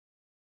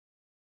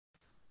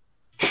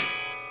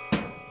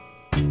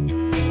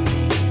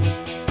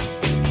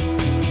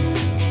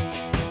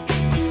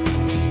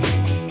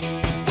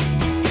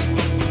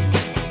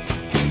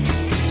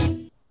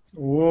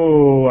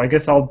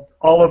guess I'll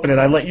open it.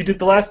 I let you do it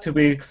the last 2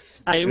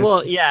 weeks.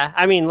 Yeah.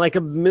 I mean, like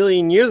a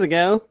million years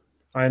ago.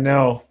 I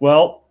know.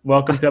 Well,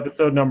 welcome to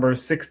episode number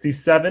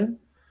 67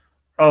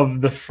 of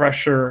the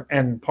Fresher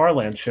and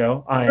Parlance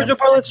show.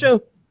 Parlance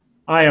show.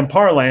 I am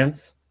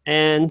Parlance.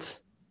 And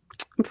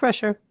I'm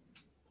Fresher.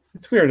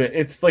 It's weird.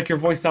 It's like your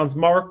voice sounds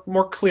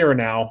more clear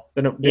now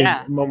than it did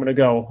a moment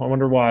ago. I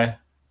wonder why.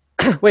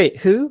 Wait,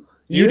 who?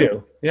 You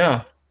do.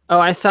 Yeah. Oh,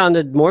 I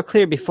sounded more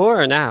clear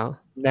before or now?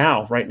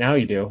 Right now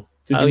you do.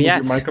 Did you move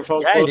your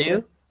microphone closer? I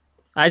do.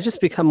 I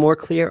just become more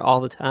clear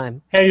all the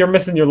time. Hey, you're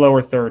missing your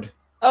lower third.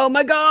 Oh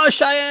my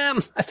gosh, I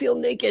am. I feel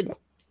naked.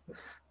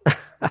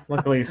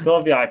 Luckily, you still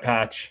have the eye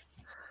patch.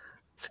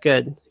 It's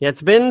good. Yeah,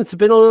 it's been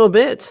a little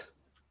bit.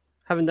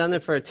 Haven't done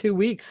it for 2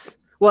 weeks.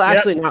 Well,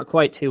 actually, not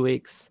quite 2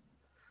 weeks.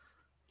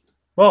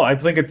 Well, I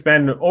think it's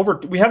been over.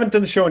 We haven't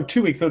done the show in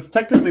 2 weeks, so it's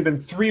technically been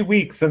 3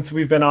 weeks since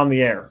we've been on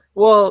the air.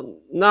 Well,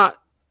 not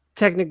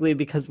technically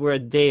because we're a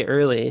day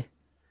early.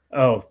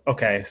 Oh,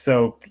 okay.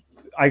 So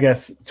I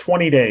guess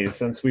 20 days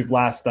since we've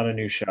last done a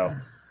new show.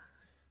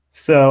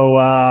 So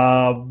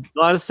a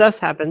lot of stuff's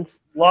happened.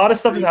 A lot of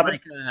stuff has happened.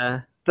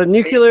 The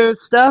nuclear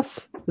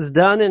stuff is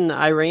done in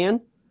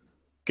Iran.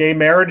 Gay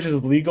marriage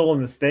is legal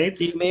in the States.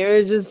 Gay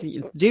marriage is,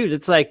 dude,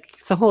 it's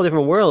a whole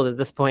different world at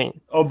this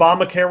point.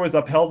 Obamacare was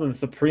upheld in the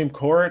Supreme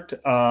Court.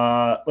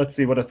 Let's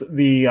see what else.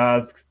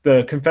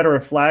 The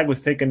Confederate flag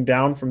was taken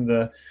down from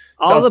the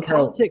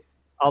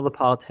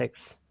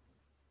politics.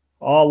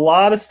 A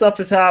lot of stuff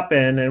has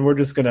happened, and we're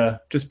just gonna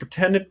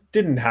pretend it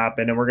didn't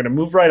happen, and we're gonna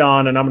move right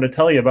on. And I'm gonna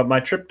tell you about my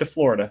trip to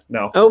Florida.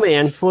 No. Oh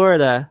man,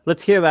 Florida.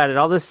 Let's hear about it.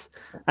 All this.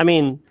 I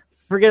mean,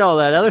 forget all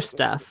that other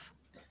stuff.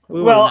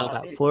 We want to know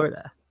about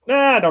Florida.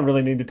 I don't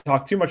really need to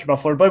talk too much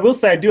about Florida, but I will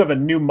say I do have a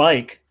new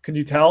mic. Could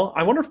you tell?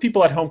 I wonder if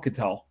people at home could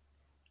tell.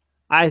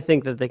 I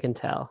think that they can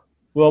tell.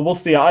 Well, we'll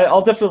see.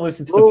 I'll definitely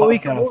listen to the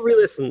podcast. We'll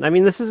re-listen. I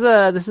mean, this is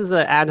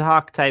a ad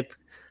hoc type,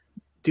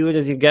 do it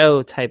as you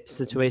go type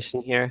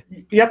situation here.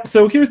 Yep.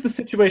 So here's the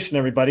situation,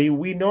 everybody.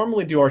 We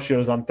normally do our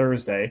shows on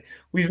Thursday.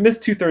 We've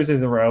missed 2 Thursdays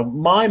in a row.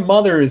 My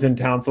mother is in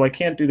town, so I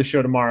can't do the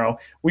show tomorrow.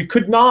 We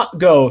could not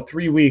go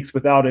 3 weeks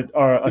without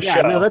a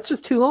show. No, that's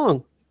just too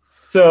long.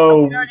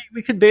 So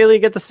we could barely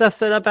get the stuff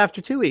set up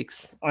after 2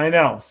 weeks. I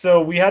know.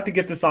 So we had to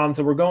get this on.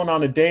 So we're going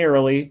on a day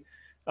early.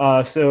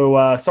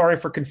 Sorry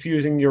for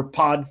confusing your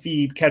pod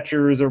feed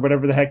catchers or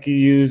whatever the heck you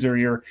use, or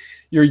your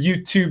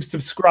YouTube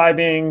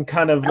subscribing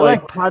kind of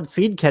like pod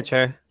feed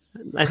catcher.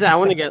 I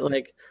want to get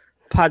like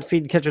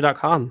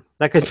podfeedcatcher.com.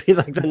 That could be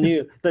like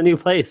the new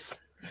place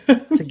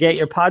to get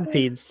your pod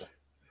feeds.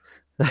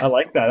 I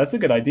like that. That's a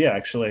good idea,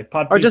 actually.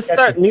 Or just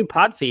start new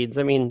pod feeds.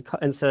 I mean,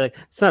 and so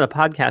it's not a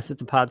podcast;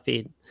 it's a pod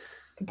feed.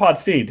 It's a pod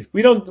feed.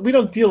 We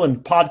don't deal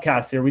in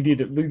podcasts here. We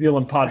deal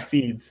in pod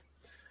feeds.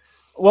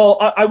 Well,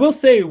 I will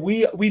say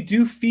we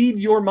do feed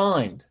your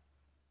mind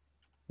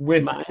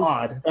with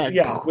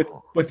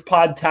with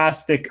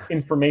podtastic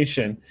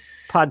information.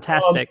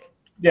 Podtastic.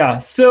 Yeah.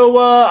 So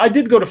I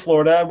did go to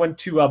Florida. I went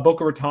to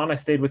Boca Raton. I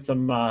stayed with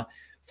some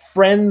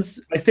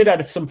friends. I stayed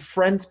at some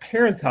friends'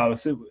 parents'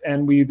 house,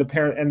 and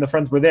the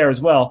friends were there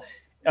as well.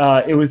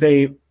 It was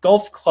a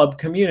golf club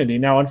community.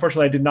 Now,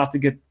 unfortunately, I did not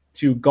get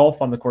to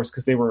golf on the course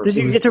because they were. Did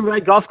you get to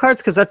ride golf carts?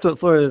 Because that's what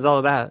Florida is all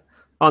about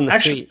on the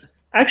street.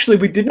 Actually,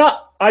 we did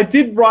not. I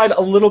did ride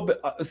a little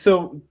bit.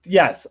 So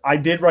yes, I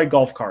did ride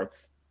golf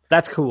carts.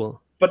 That's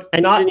cool. But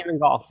you didn't even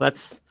golf.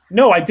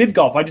 No, I did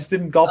golf. I just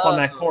didn't golf on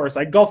that course.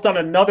 I golfed on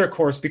another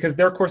course because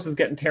their course is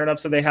getting torn up.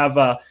 So they have,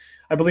 I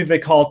believe they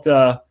call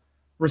it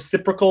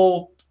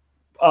reciprocal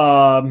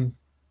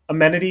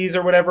amenities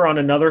or whatever on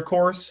another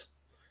course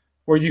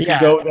where you can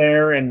go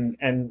there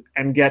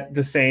and get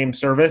the same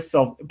service.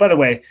 So, by the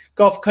way,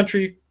 golf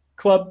country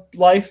club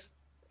life,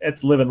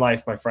 it's living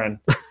life, my friend.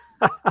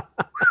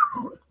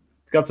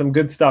 Got some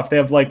good stuff. They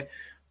have like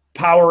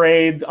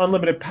Powerades,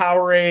 unlimited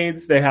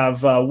Powerades. They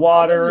have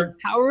water.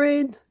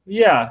 Powerade?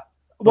 Yeah.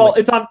 Well,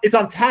 it's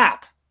on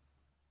tap.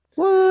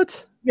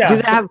 What?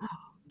 Yeah.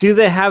 Do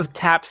they have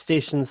tap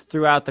stations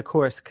throughout the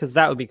course? Because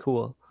that would be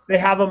cool. They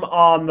have them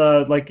on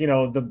the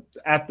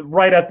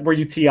right at where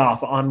you tee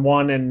off on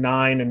 1 and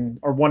 9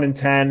 or 1 and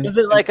 10. Is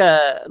it like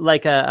a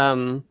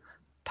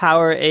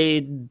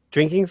Powerade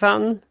drinking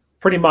fountain?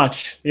 Pretty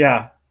much,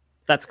 yeah.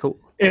 That's cool.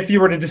 If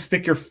you were to just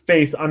stick your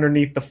face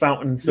underneath the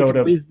fountain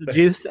soda. Squeeze the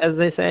juice, as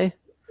they say.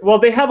 Well,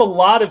 they have a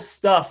lot of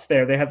stuff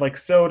there. They had like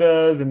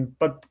sodas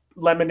but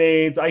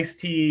lemonades, iced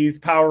teas,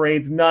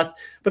 Powerades, nuts.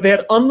 But they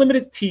had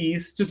unlimited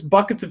teas, just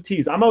buckets of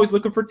teas. I'm always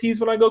looking for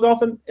teas when I go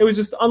golfing. It was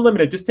just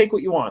unlimited. Just take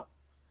what you want.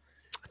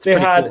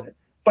 Cool.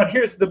 But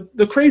here's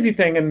the crazy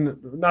thing, and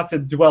not to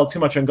dwell too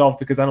much on golf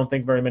because I don't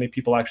think very many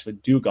people actually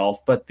do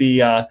golf. But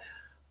I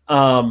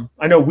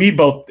know we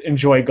both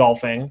enjoy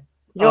golfing.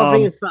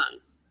 Golfing is fun.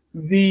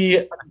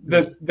 The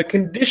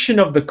condition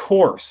of the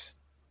course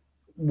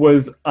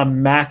was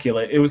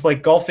immaculate. It was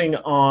like golfing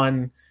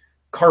on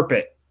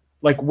carpet,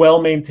 like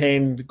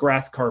well-maintained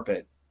grass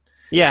carpet.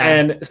 Yeah.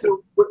 And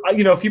so,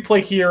 if you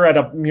play here at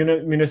a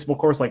municipal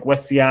course like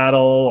West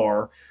Seattle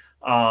or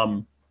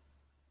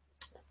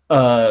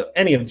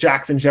any of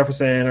Jackson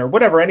Jefferson or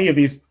whatever, any of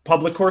these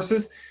public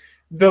courses,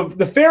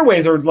 the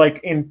fairways are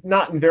like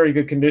not in very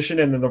good condition,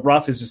 and then the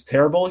rough is just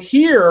terrible.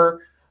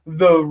 Here,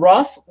 the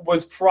rough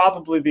was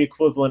probably the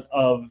equivalent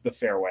of the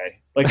fairway,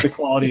 like the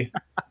quality.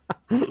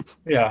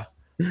 Yeah.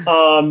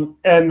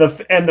 And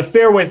the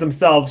fairways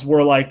themselves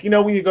were like,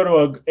 when you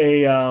go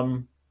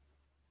to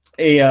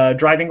a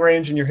driving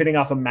range and you're hitting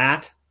off a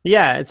mat.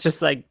 Yeah, it's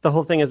just like the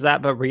whole thing is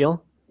that, but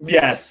real.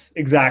 Yes,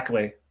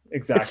 exactly.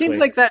 It seems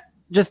like that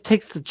just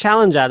takes the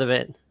challenge out of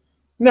it.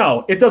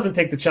 No, it doesn't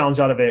take the challenge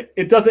out of it.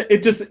 It doesn't.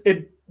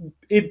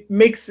 It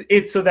makes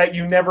it so that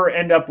you never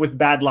end up with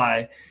bad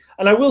lie.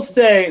 And I will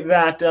say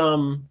that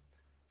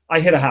I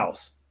hit a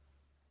house.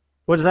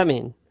 What does that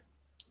mean?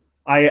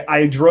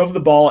 I drove the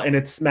ball and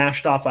it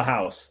smashed off a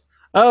house.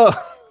 Oh,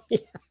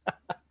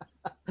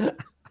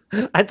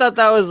 I thought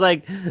that was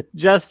like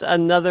just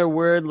another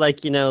word,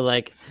 like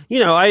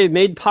I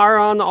made par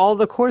on all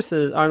the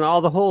courses, on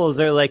all the holes,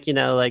 or like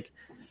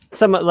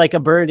some like a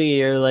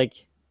birdie or like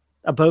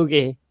a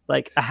bogey,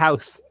 like a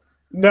house.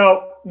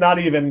 No, not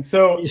even.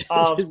 So you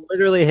just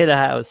literally hit a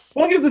house.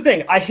 Well, here's the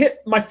thing: I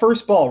hit my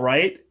first ball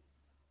right,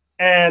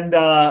 and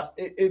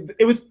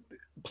it was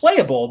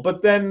playable.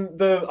 But then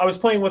I was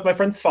playing with my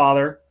friend's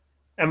father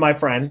and my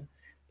friend,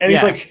 and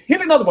he's like, hit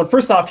another one.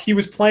 First off, he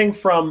was playing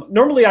from.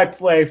 Normally, I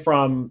play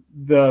from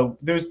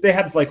they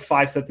had like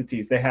 5 sets of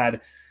tees. They had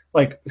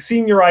like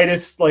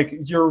senioritis, like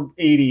you're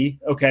 80,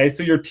 okay,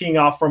 so you're teeing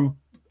off from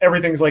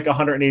everything's like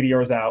 180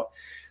 yards out.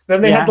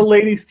 Then they had the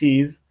ladies'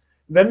 tees.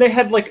 Then they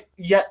had like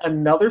yet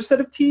another set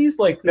of tees,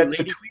 like that's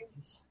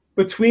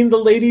between the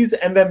ladies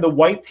and then the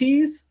white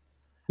tees.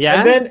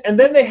 Yeah. And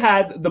then they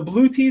had the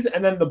blue tees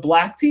and then the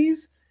black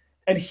tees.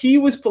 And he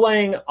was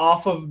playing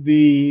off of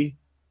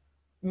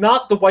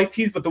not the white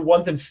tees, but the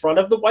ones in front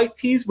of the white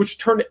tees, which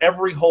turned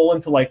every hole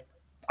into like,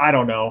 I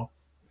don't know,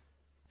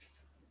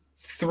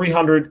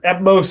 300,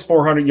 at most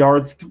 400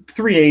 yards,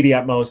 380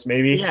 at most,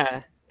 maybe.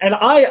 Yeah. And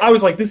I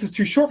was like, this is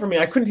too short for me.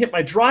 I couldn't hit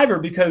my driver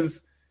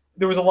because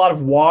there was a lot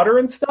of water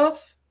and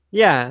stuff.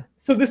 Yeah.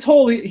 So this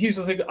hole, he was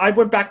like, I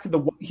went back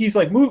to he's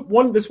like,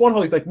 move this one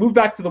hole. He's like, move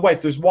back to the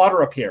whites. There's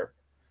water up here.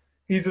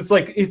 He's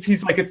like, it's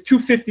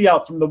 250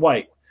 out from the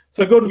white.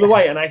 So I go to the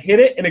white and I hit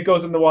it and it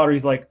goes in the water.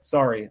 He's like,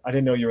 sorry, I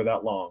didn't know you were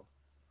that long.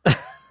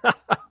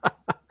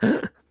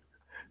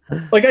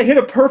 Like I hit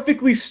a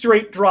perfectly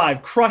straight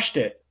drive, crushed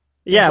it.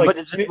 Yeah, like, but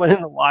it just went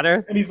in the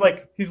water. And he's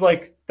like,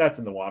 that's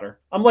in the said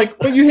I'm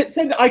like, well, you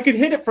said I could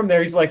hit it from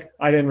there. He's like,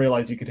 I didn't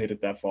realize you could hit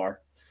it that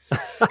far.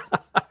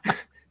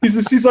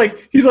 he's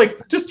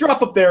like, just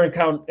drop up there and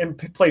count and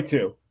play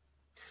 2.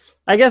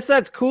 I guess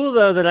that's cool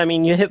though. That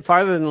you hit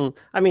farther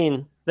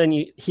than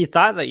he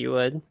thought that you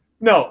would.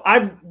 No,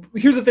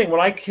 here's the thing.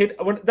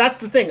 That's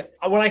the thing.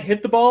 When I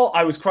hit the ball,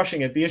 I was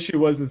crushing it. The issue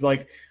was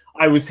like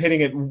I was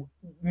hitting it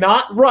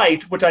not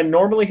right, which I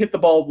normally hit the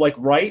ball like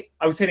right.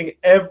 I was hitting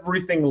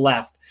everything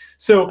left.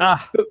 So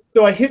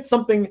I hit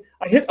something.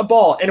 I hit a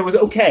ball and it was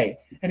okay.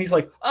 And he's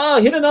like,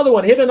 hit another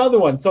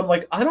one. So I'm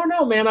like, I don't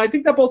know, man. I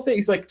think that ball's safe.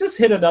 He's like, just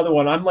hit another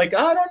one. I'm like,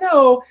 I don't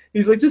know.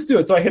 He's like, just do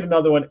it. So I hit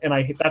another one, and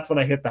that's when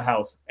I hit the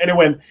house. And it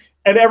went,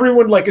 and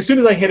everyone, like, as soon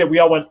as I hit it, we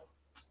all went.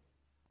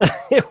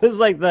 It was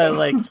like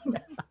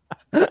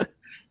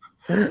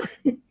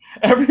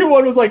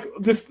Everyone was like,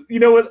 just,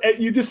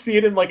 you just see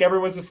it, and like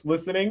everyone's just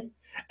listeing.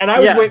 And I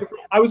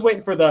was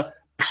waiting for the,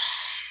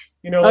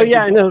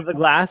 I know the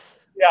glass.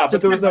 Yeah,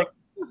 but there was no.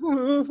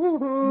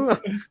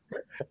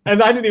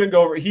 And I didn't even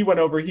go over. He went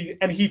over.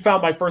 He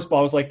found my first ball.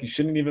 I was like, you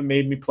shouldn't even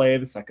made me play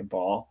the second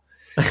ball.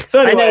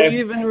 So anyway, I know you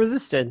even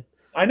resisted.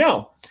 I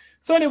know.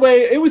 So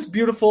anyway, it was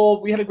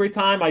beautiful. We had a great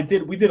time.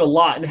 We did a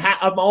lot, and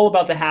I'm all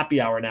about the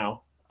happy hour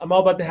now. I'm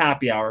all about the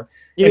happy hour.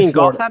 You mean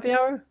Florida. Golf happy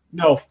hour?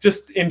 No,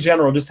 just in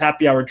general, just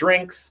happy hour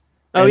drinks.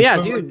 Oh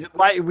yeah, dude.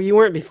 Why you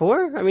weren't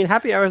before?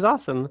 Happy hour is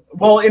awesome.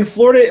 Well, in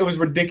Florida, it was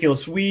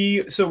ridiculous.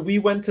 We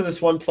went to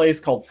this one place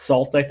called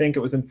Salt. I think it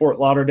was in Fort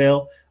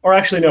Lauderdale, or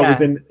actually no,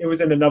 it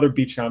was in another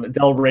beach town,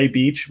 Delray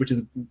Beach, which is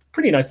a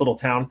pretty nice little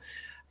town.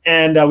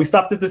 And we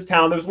stopped at this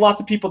town. There was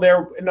lots of people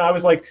there, and I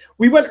was like,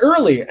 we went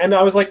early, and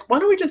I was like, why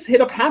don't we just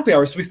hit up happy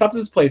hour? So we stopped at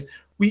this place.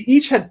 We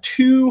each had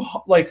 2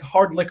 like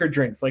hard liquor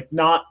drinks, like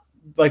not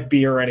like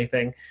beer or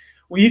anything.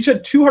 We each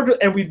had 200,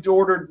 and we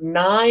ordered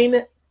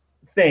 9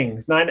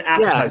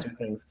 appetizer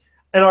things,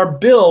 and our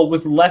bill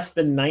was less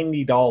than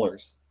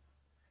 $90.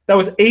 That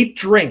was 8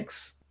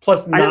 drinks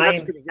plus 9.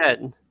 That's pretty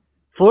good.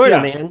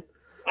 Florida, man.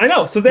 I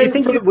know. So then,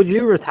 would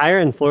you retire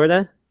in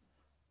Florida?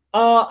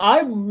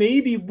 I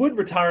maybe would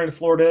retire in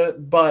Florida,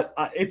 but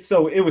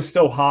it was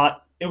so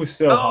hot. It was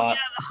so hot. Yeah,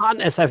 the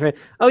hotness.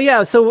 Oh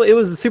yeah, so it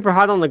was super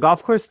hot on the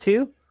golf course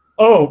too.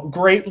 Oh,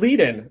 great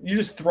lead-in! You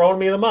just throwing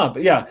me them up.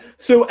 Yeah.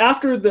 So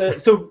after at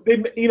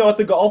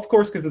the golf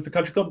course, because it's a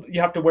country club, you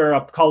have to wear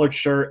a collared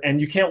shirt,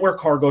 and you can't wear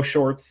cargo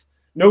shorts.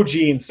 No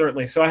jeans,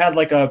 certainly. So I had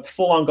like a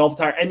full-on golf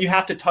attire, and you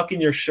have to tuck in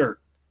your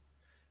shirt.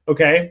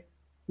 Okay.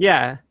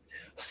 Yeah.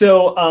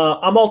 So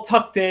I'm all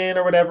tucked in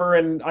or whatever,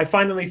 and I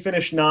finally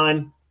finished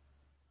 9,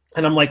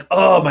 and I'm like,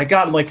 oh my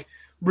god! I'm like,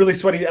 really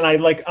sweaty, and I'm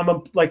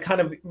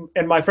kind of,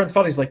 and my friend's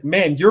father's like,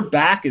 man, your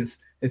back is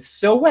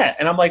so wet,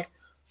 and I'm like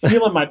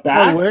feeling my Oh,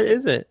 back. where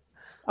is it?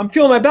 I'm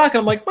feeling my back, and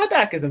I'm like, my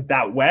back isn't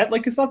that wet,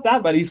 like it's not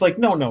that bad. He's like,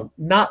 no,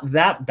 not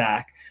that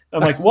back. I'm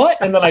like, what?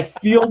 And then I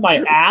feel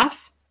my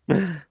ass,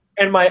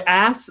 and my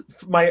ass,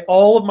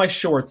 all of my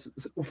shorts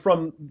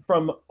from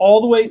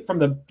all the way from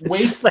the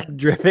waist, just like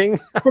dripping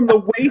from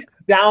the waist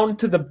down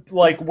to the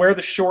like where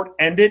the short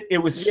ended. It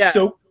was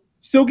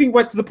soaking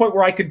wet to the point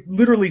where I could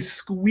literally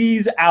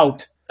squeeze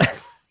out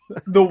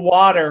the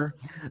water.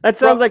 That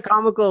sounds like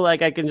comical.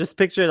 Like I can just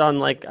picture it on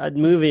like a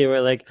movie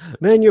where like,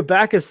 man, your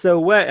back is so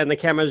wet, and the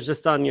camera's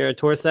just on your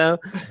torso,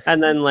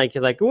 and then like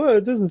you're like, whoa,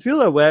 it doesn't feel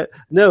that wet.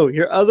 No,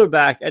 your other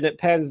back, and it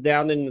pans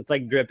down and it's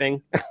like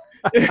dripping.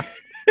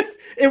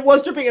 It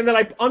was dripping, and then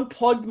I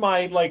unplugged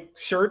my like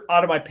shirt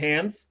out of my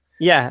pants.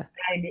 Yeah,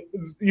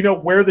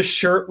 and where the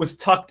shirt was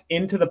tucked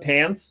into the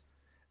pants,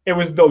 it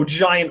was the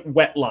giant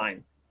wet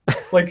line,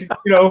 like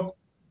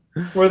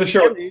where the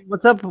shirt.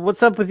 What's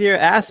up with your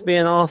ass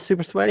being all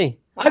super sweaty?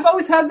 I've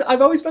always had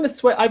a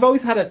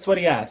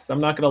sweaty ass.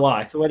 I'm not gonna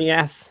lie. Sweaty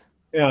ass.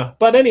 Yeah,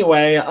 but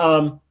anyway,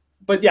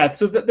 but yeah.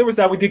 So there was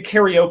that. We did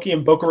karaoke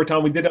in Boca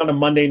Raton. We did it on a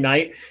Monday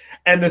night,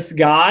 and this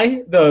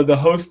guy, the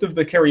host of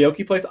the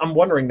karaoke place, I'm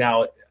wondering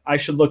now. I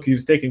should look. He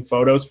was taking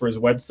photos for his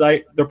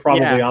website. They're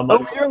probably on.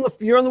 Oh,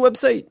 you're on the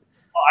website.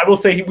 I will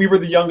say we were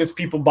the youngest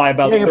people by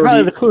about 30. You're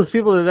probably the coolest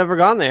people that have ever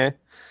gone there.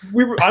 I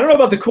don't know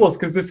about the coolest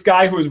because this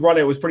guy who was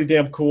running it was pretty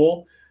damn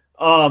cool.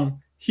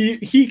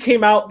 He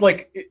came out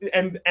like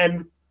and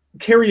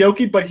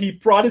karaoke, but he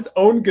brought his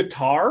own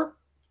guitar.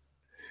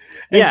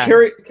 And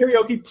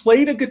karaoke,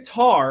 played a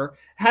guitar,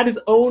 had his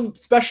own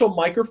special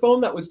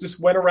microphone that was just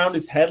went around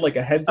his head like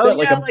a headset.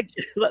 Oh, yeah,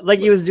 like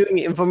he was doing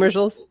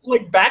infomercials?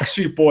 Like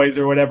Backstreet Boys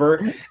or whatever.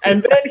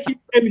 And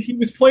then he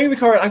was playing the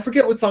guitar. I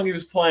forget what song he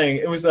was playing.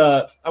 It was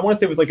I want to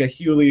say it was like a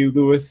Huey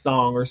Lewis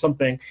song or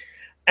something.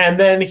 And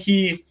then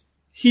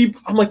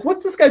I'm like,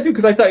 what's this guy do?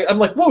 Because I'm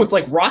like, whoa, it's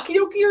like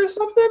Rockyoke or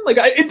something. Like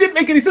it didn't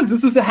make any sense.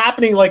 This was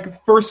happening like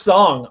first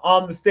song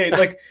on the stage.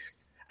 Like,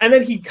 and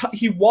then he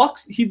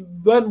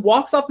then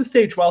walks off the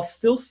stage while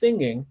still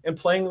singing and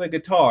playing the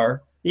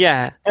guitar.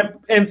 Yeah,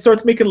 and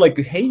starts making like,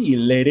 hey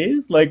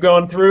ladies, like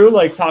going through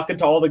like talking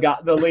to all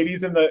the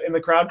ladies in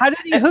the crowd. How did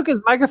he hook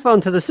his microphone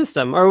to the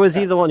system, or was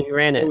he the one who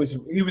ran it?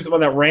 He was the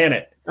one that ran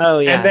it. Oh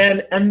yeah,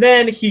 and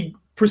then he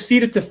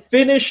proceeded to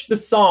finish the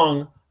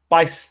song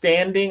by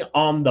standing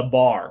on the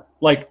bar,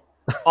 like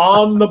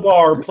on the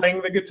bar,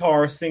 playing the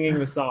guitar, singing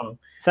the song.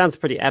 Sounds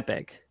pretty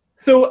epic.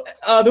 So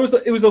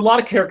it was a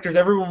lot of characters.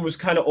 Everyone was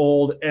kind of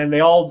old, and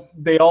they all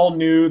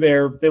knew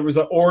there was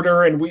an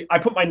order, and I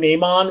put my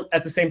name on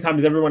at the same time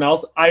as everyone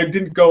else. I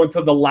didn't go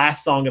until the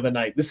last song of the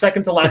night, the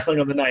second to last song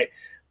of the night.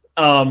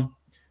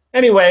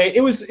 Anyway,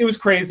 it was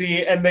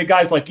crazy, and the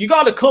guy's like, "You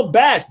got to come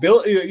back,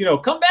 Bill.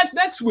 Come back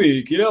next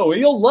week.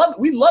 We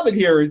love it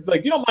here." It's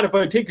like, "You don't mind if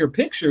I take your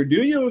picture,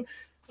 do you?"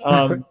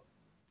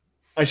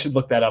 I should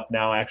look that up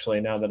now.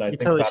 Actually, now that I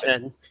think about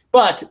it.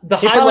 But the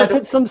highlight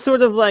put some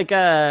sort of like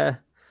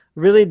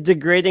really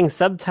degrading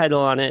subtitle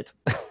on it,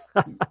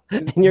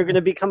 and you're going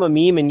to become a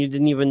meme, and you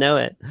didn't even know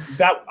it.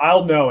 That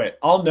I'll know it.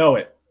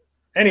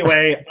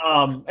 Anyway,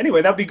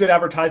 that'd be good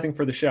advertising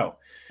for the show.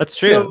 That's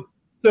true.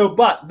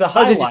 But the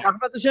highlight. Did you talk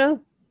about the show?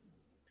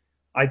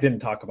 I didn't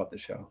talk about the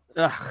show.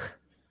 Ugh.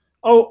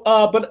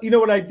 But you know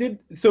what I did?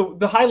 So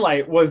the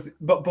highlight was,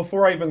 but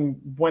before I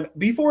even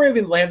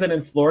landed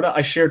in Florida,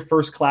 I shared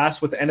first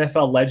class with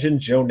NFL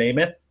legend Joe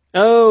Namath.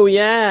 Oh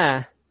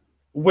yeah,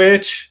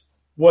 which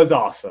was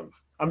awesome.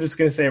 I'm just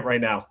gonna say it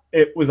right now.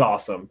 It was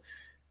awesome.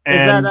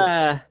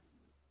 And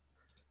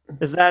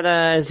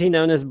is he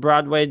known as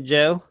Broadway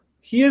Joe?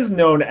 He is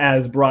known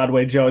as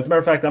Broadway Joe. As a matter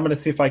of fact, I'm gonna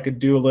see if I could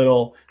do a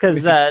little.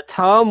 Because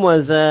Tom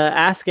was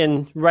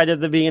asking right at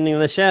the beginning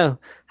of the show,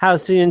 how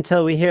soon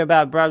until we hear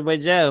about Broadway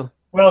Joe?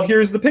 Well,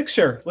 here's the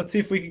picture. Let's see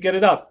if we can get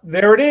it up.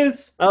 There it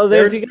is. Oh,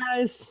 there's you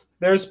guys.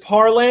 There's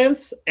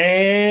Parlance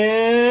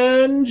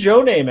and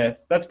Joe Namath.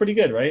 That's pretty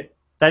good, right?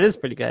 That is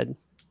pretty good.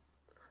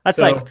 That's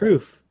like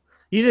proof.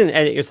 You didn't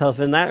edit yourself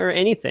in that or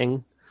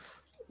anything.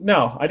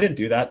 No, I didn't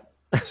do that.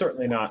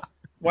 Certainly not.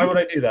 Why would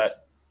I do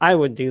that? I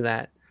would do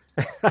that.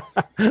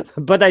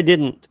 But I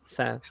didn't.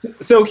 So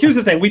here's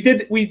the thing. We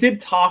did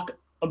talk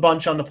a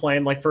bunch on the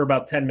plane, like for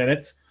about 10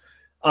 minutes.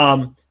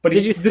 But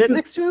did you sit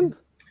next to him?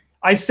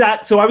 I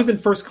sat, so I was in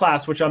first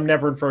class, which I'm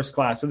never in first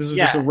class. So this was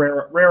just a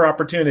rare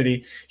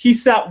opportunity. He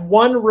sat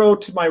one row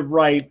to my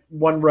right,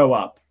 one row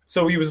up.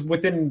 So he was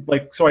within,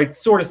 so I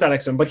sort of sat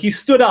next to him. But he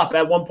stood up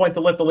at one point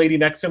to let the lady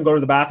next to him go to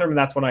the bathroom, and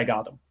that's when I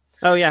got him.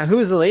 Oh, yeah. Who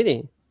was the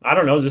lady? I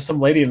don't know. Just some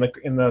lady in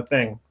the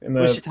thing.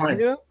 Was she talking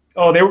to him?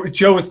 Oh,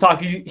 Joe was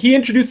talking. He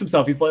introduced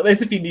himself. He's like,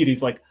 as if he needed.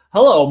 He's like,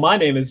 "Hello, my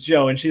name is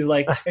Joe." And she's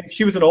like, and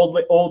she was an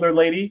older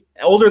lady,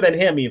 older than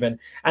him even.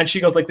 And she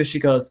goes like this. She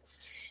goes,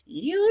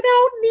 "You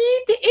don't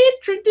need to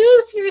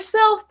introduce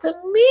yourself to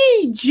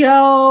me,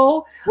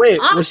 Joe." Wait,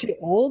 was she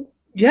old?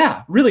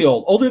 Yeah, really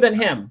old. Older than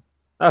him.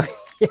 Oh.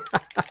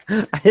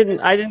 I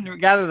didn't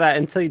gather that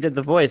until you did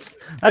the voice.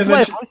 That's And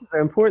then why voices are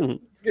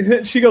important.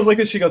 she goes like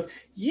this. She goes,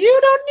 "You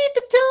don't need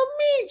to tell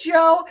me,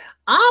 Joe.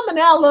 I'm an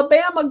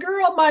Alabama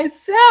girl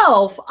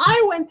myself.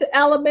 I went to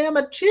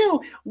Alabama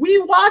too. We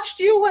watched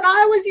you when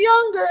I was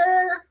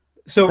younger."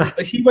 So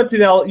he went to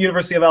the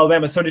University of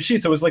Alabama. So did she.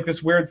 So it was like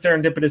this weird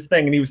serendipitous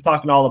thing, and he was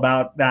talking all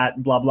about that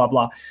and blah blah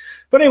blah.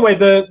 But anyway,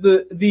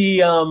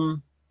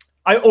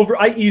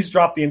 I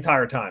eavesdropped the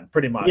entire time,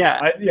 pretty much.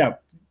 Yeah.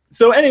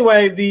 So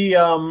anyway,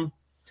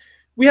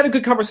 we had a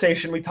good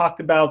conversation. We talked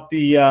about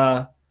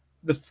the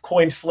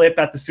coin flip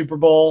at the Super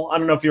Bowl. I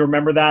don't know if you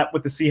remember that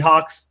with the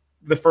Seahawks,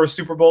 the first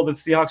Super Bowl that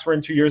the Seahawks were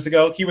in 2 years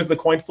ago. He was the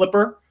coin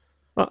flipper.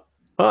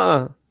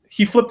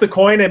 He flipped the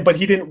coin, but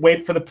he didn't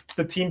wait for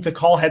the team to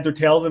call heads or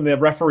tails, and the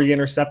referee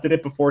intercepted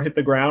it before it hit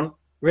the ground.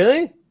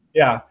 Really?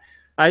 Yeah.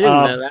 I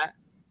didn't know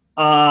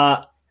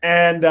that.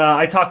 And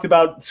I talked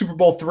about Super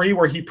Bowl III,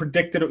 where he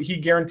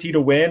guaranteed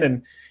a win,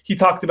 and he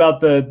talked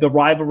about the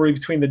rivalry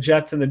between the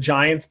Jets and the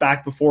Giants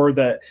back before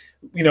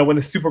when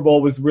the Super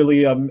Bowl was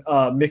really a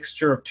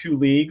mixture of two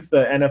leagues,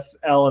 the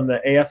NFL and the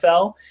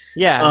AFL.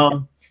 Yeah.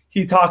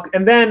 He talked,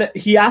 and then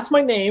he asked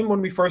my name when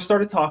we first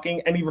started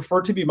talking, and he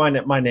referred to be my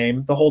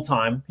name the whole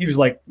time. He was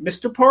like,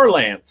 "Mr.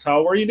 Parlance,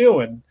 how are you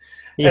doing?"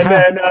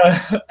 Yeah.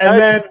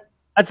 And then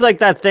that's like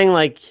that thing,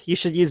 like you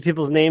should use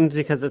people's names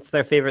because it's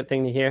their favorite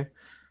thing to hear.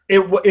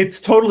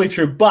 It's totally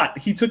true, but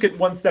he took it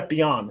one step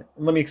beyond.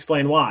 And let me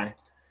explain why.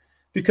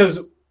 Because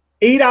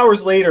 8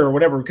 hours later or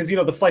whatever, because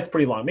the flight's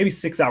pretty long, maybe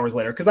 6 hours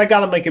later, because I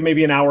got him like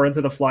maybe an hour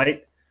into the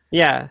flight.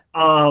 Yeah.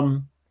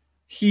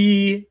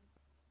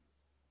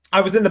 I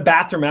was in the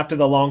bathroom after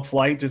the long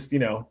flight, just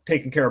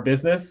taking care of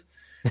business,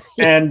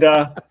 and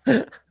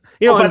you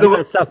don't want to do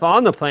that stuff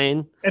on the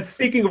plane. And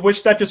speaking of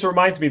which, that just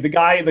reminds me, the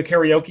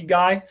karaoke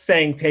guy,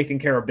 sang "Taking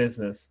Care of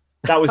Business."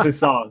 That was his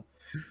song.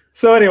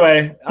 So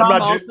anyway, Tom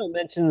also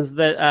mentions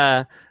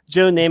that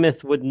Joe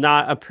Namath would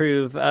not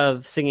approve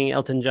of singing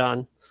Elton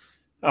John.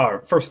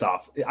 Oh, first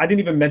off, I didn't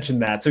even mention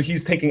that. So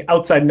he's taking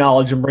outside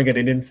knowledge and bringing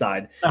it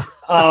inside.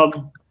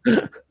 While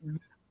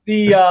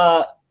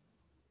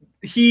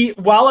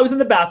I was in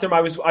the bathroom,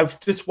 I've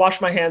just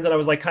washed my hands and I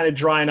was like kind of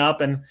drying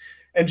up, and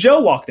Joe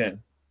walked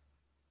in,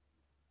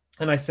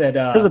 and I said,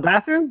 "To the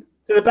bathroom?"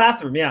 To the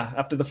bathroom, yeah,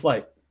 after the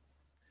flight.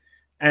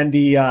 And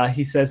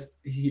he says,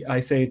 I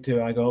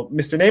go,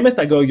 "Mr. Namath,"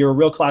 I go, "You're a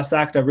real class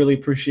act. I really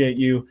appreciate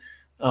you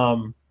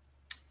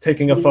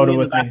taking a photo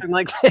with me."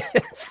 Like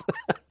this.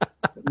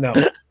 No.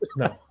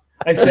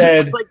 I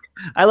said,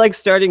 I like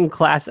starting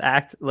class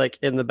act like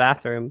in the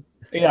bathroom.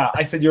 Yeah,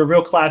 I said, "You're a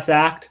real class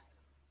act.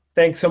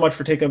 Thanks so much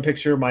for taking a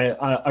picture.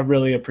 I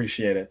really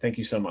appreciate it. Thank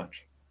you so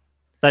much."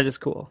 That is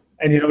cool.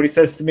 And you know what he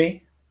says to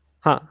me?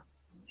 Huh?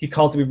 He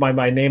calls me by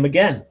my name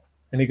again,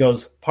 and he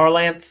goes,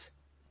 "Parlance,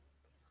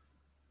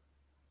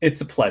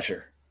 it's a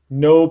pleasure.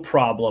 No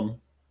problem."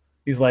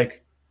 He's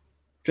like,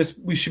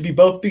 we should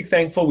both be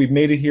thankful we've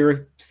made it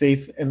here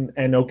safe and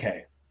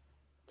okay.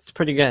 It's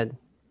pretty good.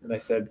 And I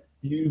said,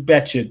 "You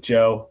betcha,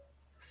 Joe.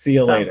 See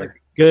you later."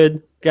 Like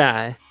good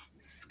guy.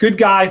 Good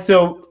guy.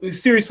 So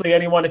seriously,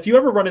 anyone, if you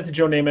ever run into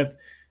Joe Namath,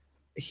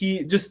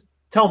 he just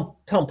tell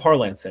him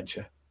Parlance sent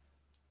you.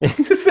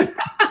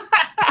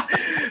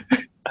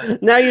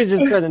 Now you're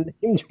just going to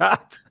name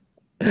drop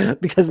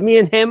because me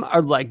and him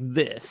are like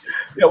this.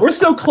 Yeah, we're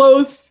so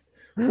close.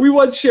 We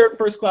once shared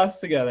first class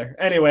together.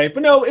 Anyway,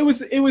 but no, it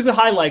was a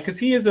highlight because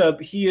he is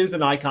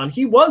an icon.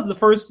 He was the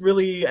first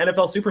really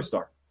NFL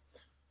superstar.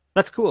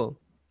 That's cool.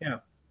 Yeah.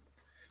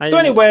 So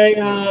anyway,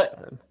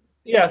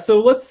 yeah. So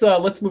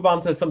let's move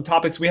on to some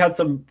topics. We had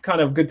some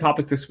kind of good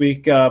topics this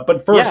week,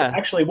 but first,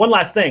 actually, one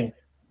last thing.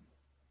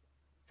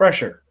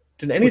 Fresher.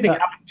 Did anything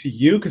happen to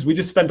you? Because we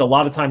just spent a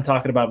lot of time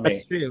talking about me.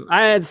 That's true.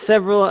 I had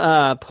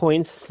several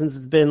points since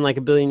it's been like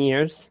a billion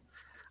years.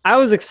 I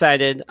was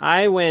excited.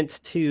 I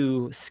went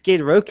to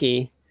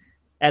Skateroki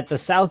at the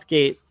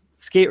Southgate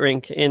skate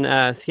rink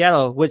in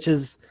Seattle, which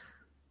is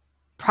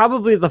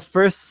probably the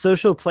first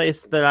social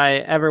place that I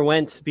ever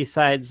went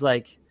besides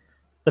like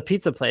the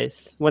pizza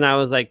place when I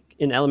was like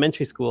in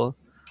elementary school.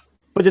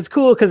 But it's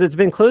cool because it's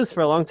been closed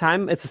for a long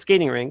time. It's a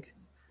skating rink.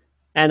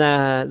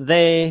 And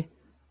they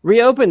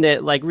reopened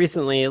it like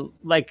recently,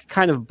 like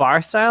kind of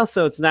bar style.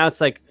 So it's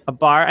like a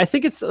bar. I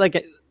think it's like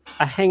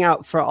a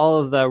hangout for all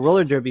of the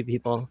roller derby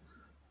people.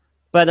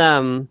 But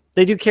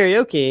they do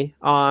karaoke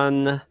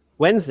on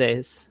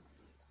Wednesdays.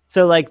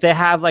 So like they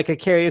have like a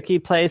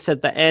karaoke place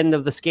at the end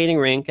of the skating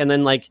rink, and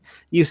then like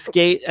you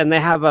skate and they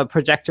have a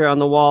projector on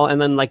the wall, and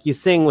then like you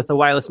sing with a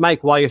wireless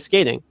mic while you're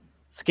skating.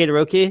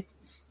 Skateroki.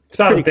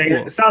 Sounds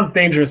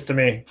dangerous to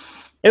me.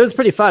 It was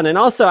pretty fun. And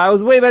also I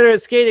was way better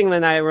at skating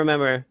than I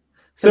remember.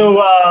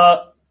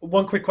 So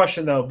one quick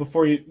question though,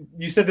 before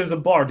you said there's a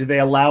bar. Do they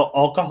allow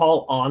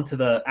alcohol onto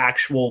the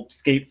actual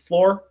skate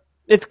floor?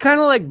 It's kind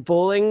of like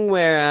bowling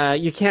where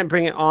you can't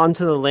bring it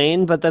onto the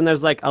lane, but then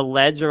there's like a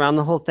ledge around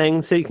the whole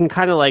thing. So you can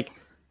kind of like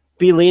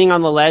be leaning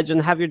on the ledge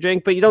and have your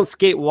drink, but you don't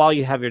skate while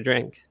you have your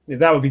drink.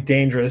 That would be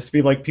dangerous.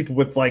 Be like people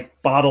with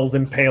like bottles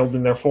impaled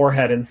in their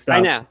forehead and I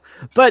stuff. know.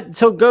 But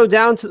so go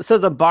down to so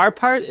the bar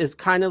part is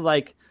kind of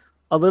like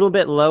a little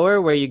bit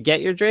lower where you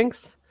get your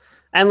drinks.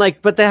 And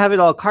like but they have it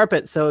all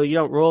carpet so you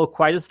don't roll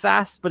quite as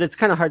fast, but it's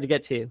kind of hard to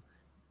get to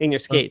in your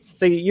skates.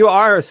 So you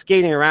are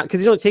skating around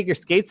because you don't take your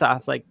skates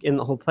off like in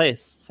the whole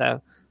place.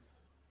 So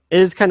it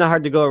is kind of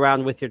hard to go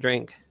around with your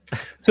drink.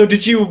 So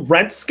did you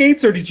rent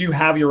skates or did you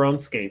have your own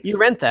skates? You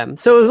rent them.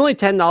 So it was only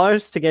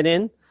 $10 to get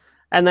in.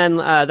 And then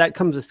that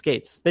comes with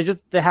skates.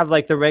 They have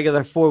like the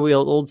regular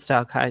 4-wheel old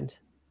style kind.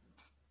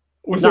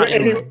 Were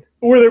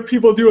there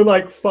people doing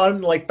like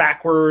fun, like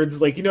backwards,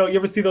 like you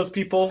ever see those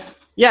people?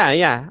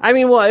 Yeah. I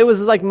mean, well, it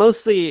was like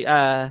mostly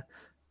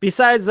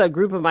besides a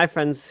group of my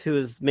friends who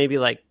was maybe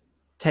like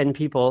 10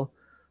 people,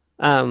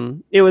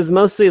 it was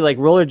mostly like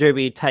roller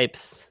derby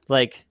types,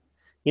 like,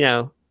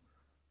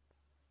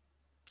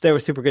 they were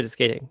super good at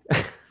skating.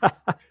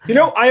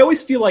 I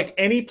always feel like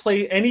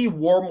any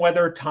warm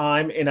weather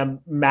time in a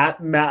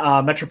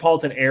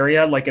metropolitan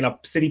area, like in a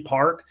city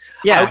park,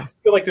 Yeah. I always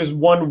feel like there's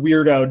one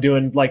weirdo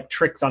doing like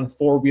tricks on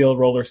 4-wheel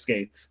roller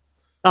skates.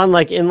 On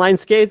like inline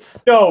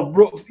skates? No,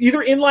 either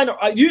inline or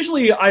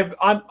usually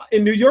I'm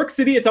in New York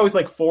City. It's always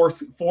like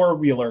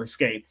four-wheeler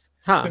skates.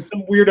 Huh. There's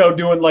some weirdo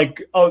doing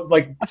like.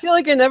 I feel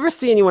like I never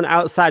see anyone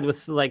outside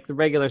with like the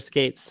regular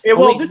skates. Yeah,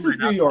 well, this is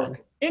New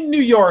York. In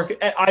New York,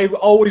 I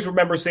always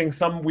remember seeing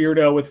some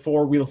weirdo with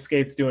 4-wheel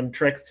skates doing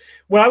tricks.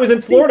 When I was in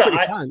Florida,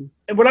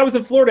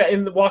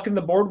 walking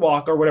the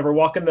boardwalk or whatever,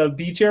 walking the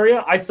beach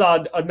area, I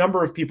saw a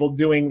number of people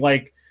doing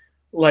like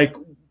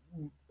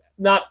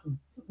not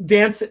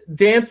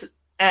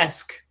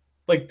dance-esque,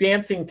 like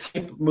dancing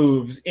type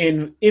moves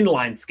in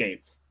inline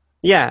skates.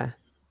 Yeah.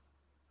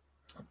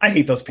 I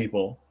hate those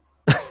people.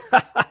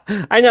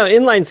 I know,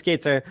 inline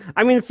skates are...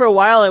 I mean, for a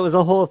while, it was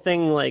a whole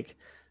thing, like,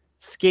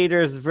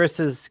 skaters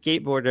versus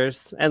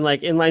skateboarders, and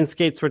like inline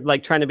skates were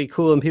like trying to be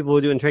cool and people were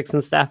doing tricks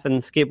and stuff,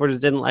 and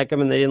skateboarders didn't like them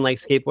and they didn't like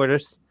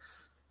skateboarders.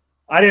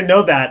 I didn't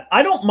know that.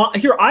 I don't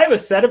here I have a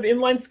set of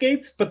inline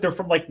skates, but they're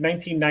from like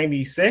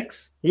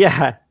 1996.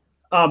 Yeah.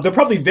 They're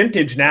probably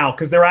vintage now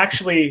because they're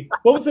actually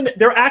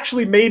they're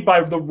actually made by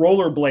the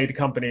Rollerblade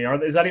company.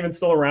 Is that even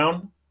still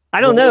around?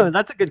 I don't know.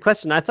 That's a good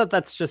question. I thought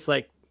that's just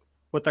like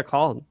what they're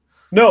called.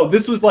 No,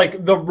 this was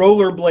like the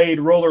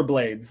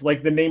rollerblades,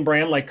 like the name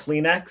brand, like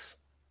Kleenex.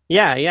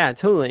 Yeah,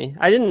 totally.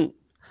 I don't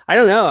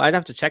know. I'd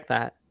have to check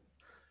that.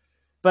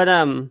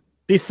 But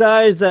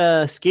besides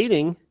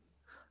skating,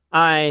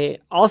 it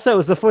was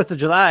the 4th of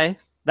July.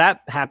 That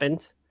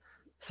happened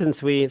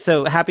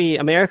so happy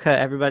America,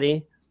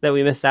 everybody, that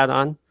we missed out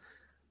on.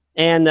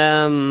 And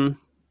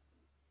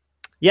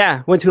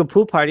went to a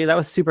pool party. That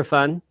was super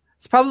fun.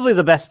 It's probably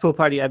the best pool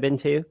party I've been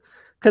to.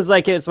 Because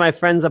like it's my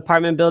friend's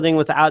apartment building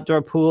with the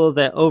outdoor pool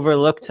that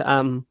overlooked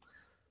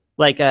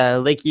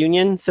Lake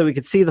Union, so we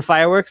could see the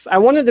fireworks. I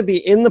wanted to be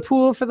in the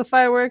pool for the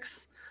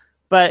fireworks,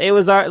 but it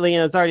was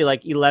already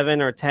like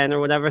 11 or 10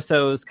 or whatever,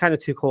 so it was kind of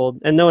too cold,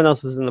 and no one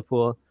else was in the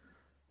pool,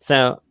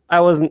 so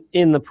I wasn't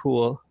in the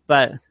pool.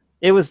 But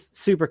it was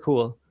super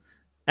cool,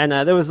 and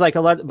there was like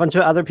a bunch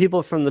of other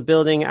people from the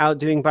building out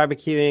doing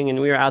barbecuing, and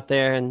we were out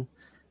there, and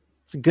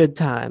it's a good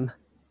time.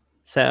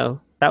 So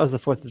that was the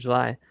 4th of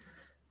July,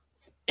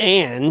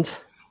 and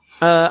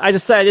I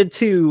decided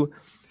to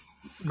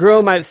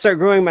start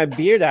growing my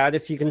beard out.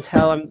 If you can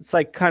tell, it's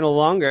like kind of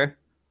longer.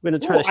 I'm gonna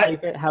try to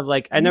shape it.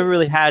 I never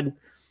really had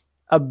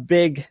a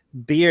big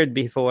beard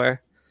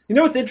before.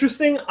 What's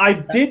interesting? I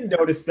did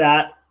notice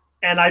that,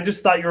 and I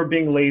just thought you were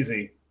being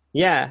lazy.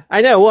 Yeah,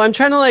 I know. Well, I'm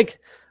trying to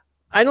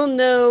I don't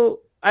know.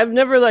 I've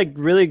never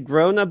really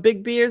grown a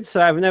big beard, so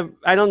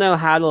I don't know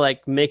how to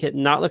make it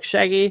not look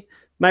shaggy.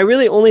 My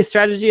really only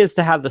strategy is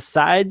to have the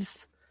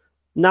sides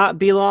not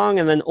be long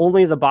and then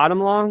only the bottom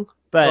long.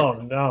 But oh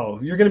no,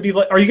 you're gonna be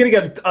are you gonna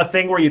get a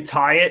thing where you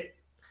tie it?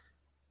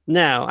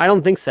 No, I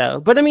don't think so.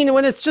 But I mean,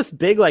 when it's just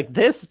big like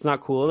this, it's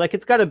not cool. Like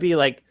it's got to be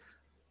like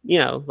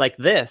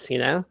this.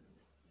 I'm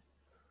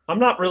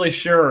not really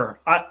sure.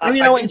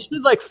 I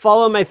should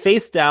follow my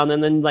face down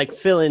and then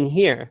fill in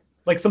here,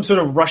 like some sort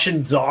of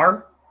Russian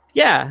czar.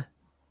 Yeah.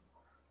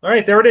 All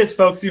right, there it is,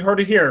 folks. You heard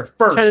it here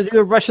first. Trying to do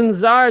a Russian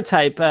czar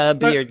type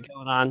beard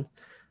going on.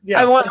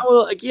 Yeah,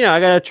 I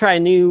gotta try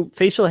new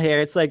facial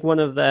hair. It's like one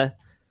of the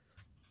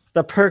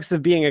perks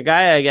of being a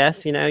guy, I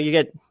guess. You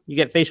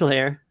get facial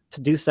hair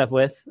to do stuff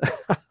with.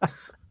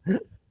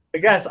 I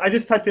guess I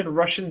just typed in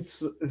Russian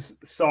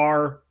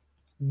Tsar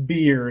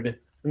beard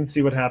and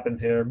see what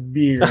happens here.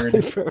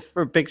 Beard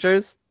for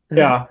pictures.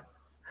 Yeah.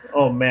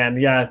 Oh man,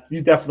 yeah.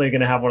 You're definitely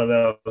gonna have one of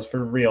those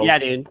for real. Yeah,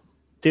 dude,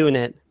 doing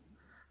it.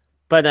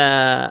 But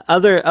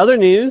other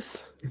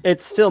news.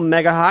 It's still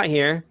mega hot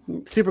here.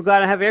 Super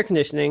glad I have air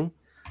conditioning.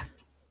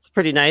 It's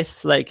pretty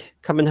nice.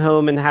 Coming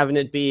home and having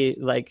it be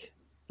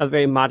a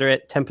very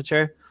moderate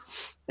temperature,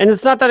 and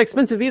it's not that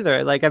expensive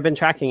either. I've been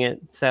tracking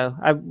it, so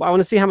I want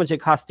to see how much it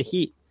costs to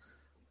heat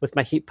with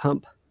my heat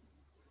pump.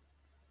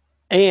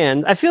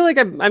 And I feel I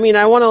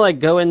want to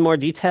go in more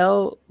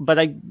detail, but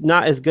I'm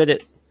not as good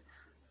at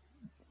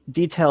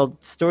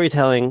detailed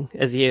storytelling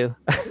as you.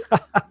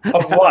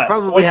 Of what?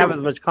 Probably have as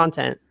much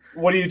content.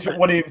 What are you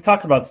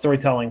talking about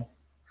storytelling?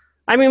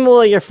 I mean,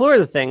 well, your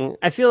Florida thing,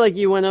 I feel like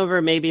you went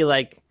over maybe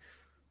like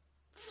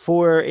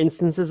 4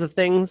 instances of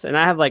things, and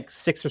I have like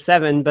 6 or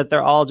 7, but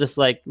they're all just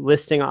like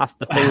listing off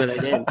the thing that I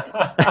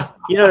did.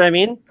 You know what I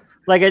mean?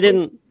 Like I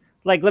didn't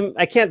like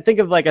I can't think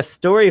of like a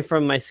story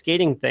from my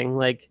skating thing.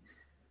 Like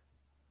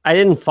I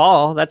didn't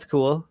fall. That's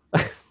cool.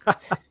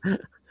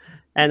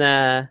 And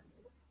I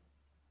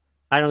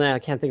don't know. I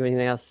can't think of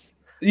anything else.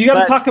 You got to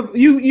But talk.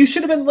 You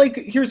should have been like.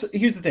 Here's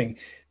the thing.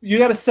 You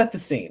got to set the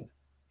scene.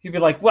 You'd be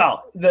like,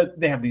 well,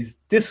 they have these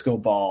disco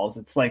balls.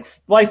 It's like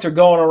lights are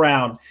going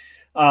around.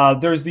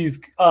 There's these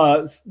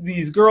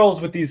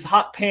girls with these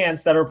hot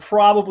pants that are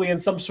probably in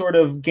some sort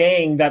of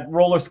gang that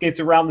roller skates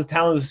around the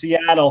town of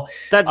Seattle.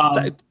 that's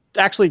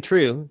actually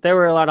true. There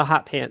were a lot of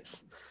hot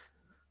pants.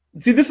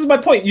 See, this is my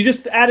point. You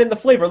just add in the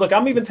flavor. Look,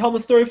 I'm even telling the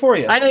story for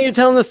you. I know you're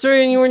telling the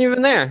story and you weren't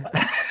even there.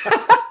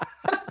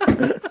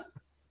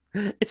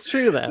 It's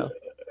true though.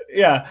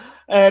 Yeah,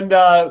 and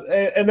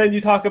then you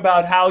talk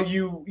about how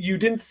you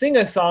didn't sing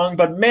a song,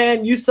 but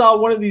man, you saw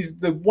one of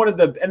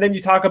the, and then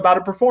you talk about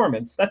a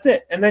performance. That's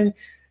it, and then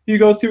you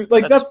go through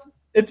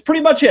it's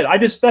pretty much it.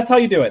 That's how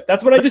you do it.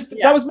 That's what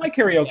that was my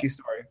karaoke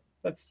story.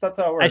 That's how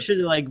it works. I should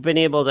have like been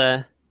able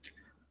to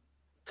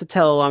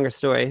tell a longer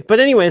story. But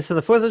anyway, so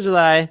the 4th of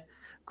July,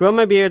 grow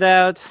my beard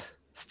out,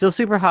 still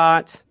super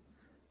hot.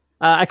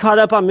 I caught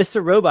up on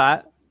Mr.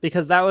 Robot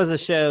because that was a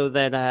show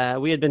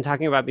that we had been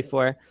talking about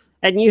before.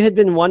 And you had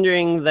been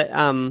wondering that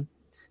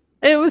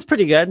it was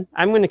pretty good.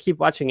 I'm going to keep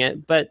watching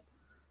it. But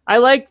I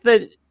like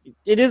that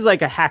it is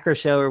like a hacker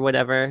show or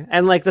whatever.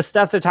 And like the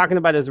stuff they're talking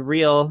about is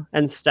real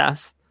and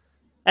stuff.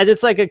 And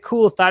it's like a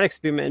cool thought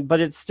experiment,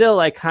 but it's still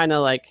like kind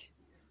of like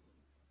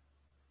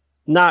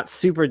not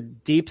super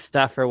deep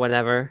stuff or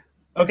whatever.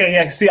 Okay,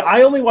 yeah. See,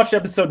 I only watched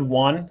episode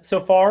 1 so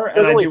far,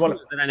 and I do want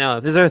that I know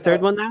of. Is there a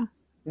third one now?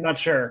 I'm not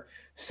sure.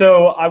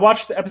 So I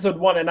watched episode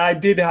 1, and I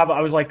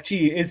was like,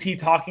 gee, is he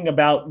talking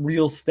about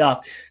real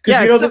stuff?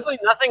 Yeah, it's definitely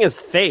nothing is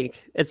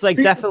fake. It's like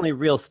definitely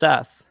real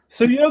stuff.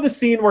 So you know the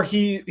scene where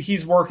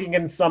he's working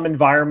in some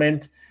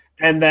environment,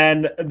 and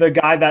then the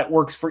guy that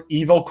works for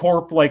Evil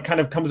Corp like kind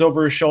of comes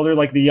over his shoulder,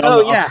 like the young.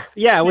 Oh yeah,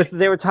 yeah.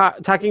 They were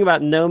talking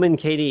about Gnome and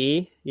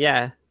KDE.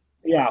 Yeah,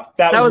 yeah.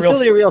 That was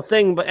really a real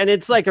thing, and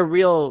it's like a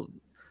real.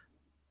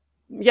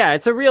 Yeah,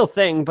 it's a real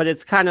thing, but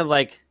it's kind of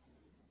like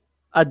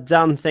a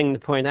dumb thing to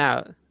point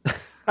out.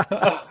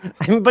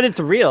 But it's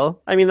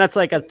real. I mean, that's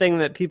like a thing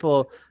that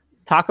people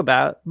talk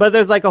about. But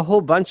there's like a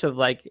whole bunch of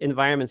like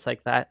environments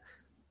like that.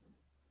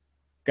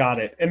 Got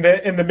it. And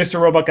the Mr.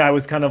 Robot guy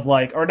was kind of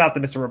like, or not the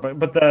Mr. Robot,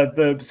 but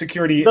the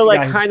security. The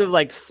like kind of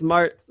like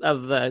smart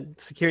of the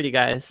security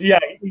guys. Yeah,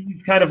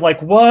 he's kind of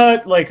like,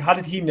 what? Like, how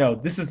did he know?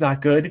 This is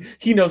not good.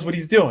 He knows what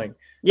he's doing.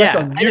 That's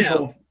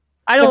unusual.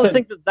 I don't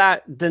think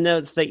that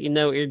denotes that you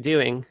know what you're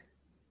doing.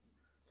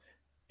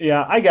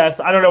 Yeah, I guess.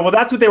 I don't know. Well,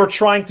 that's what they were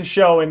trying to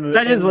show.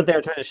 That is what they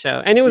were trying to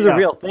show. And it was a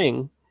real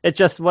thing. It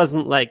just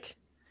wasn't like...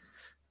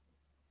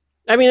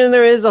 I mean, and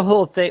there is a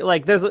whole thing.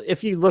 Like,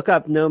 if you look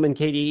up GNOME and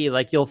KDE,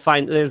 like, you'll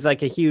find there's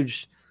like a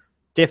huge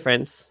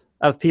difference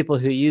of people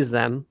who use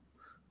them.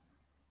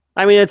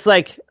 I mean, it's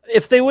like,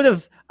 if they would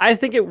have... I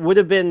think it would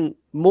have been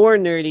more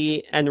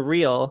nerdy and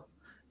real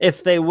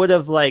if they would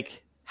have,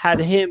 like, had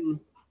him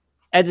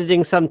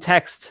editing some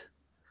text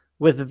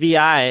with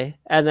VI,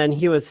 and then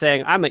he was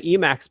saying, I'm an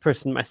Emacs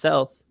person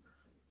myself.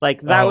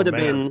 Like, that would have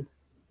been,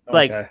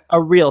 like,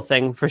 a real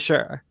thing for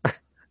sure.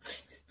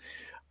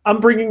 I'm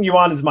bringing you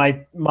on as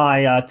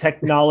my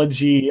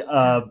technology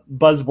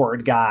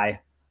buzzword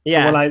guy.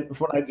 Yeah. When I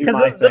do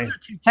my thing. Those are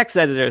two text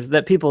editors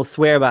that people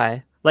swear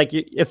by. Like,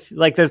 if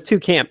there's two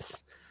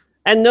camps.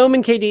 And GNOME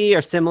and KDE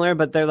are similar,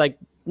 but they're, like,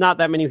 not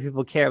that many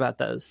people care about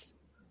those.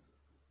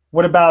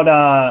 What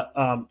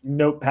about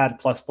Notepad++?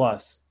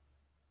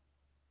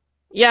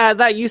 Yeah,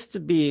 that used to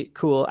be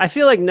cool. I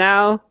feel like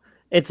now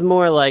it's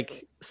more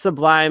like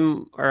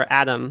Sublime or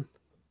Atom.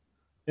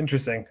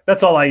 Interesting.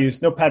 That's all I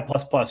use. Notepad++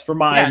 for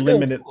my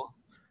limited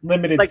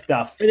like,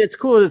 stuff. And it's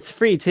cool. It's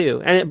free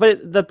too.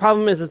 But the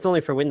problem is it's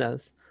only for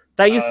Windows.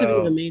 That used to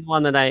be the main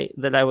one that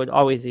I would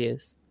always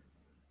use.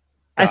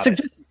 I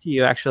suggested to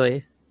you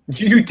actually.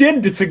 You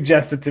did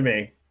suggest it to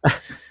me.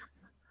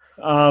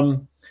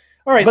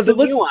 All right, but the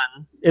new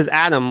one is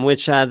Atom,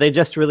 which they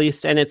just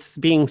released, and it's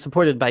being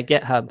supported by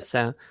GitHub.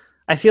 So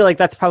I feel like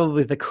that's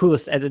probably the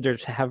coolest editor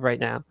to have right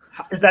now.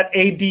 Is that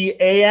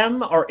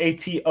ADAM or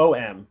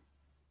ATOM?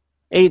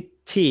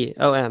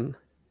 ATOM.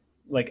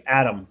 Like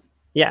Atom.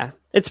 Yeah,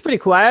 it's pretty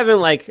cool.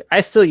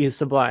 I still use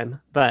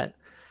Sublime, but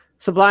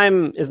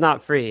Sublime is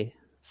not free.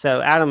 So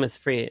Atom is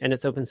free, and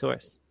it's open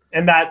source.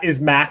 And that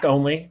is Mac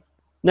only?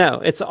 No,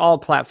 it's all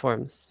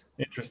platforms.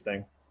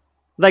 Interesting.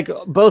 Like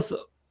both...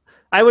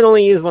 I would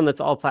only use one that's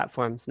all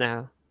platforms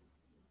now.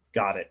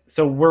 Got it.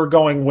 So we're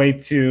going way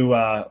too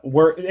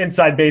we're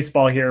inside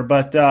baseball here,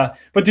 but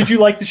did you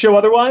like the show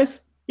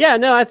otherwise? Yeah,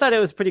 no, I thought it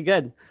was pretty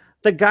good.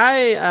 The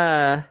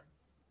guy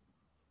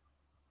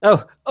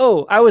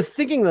Oh, I was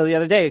thinking though the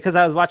other day because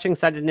I was watching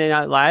Saturday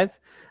Night Live,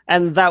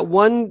 and that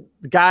one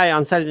guy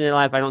on Saturday Night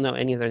Live, I don't know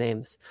any of their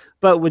names,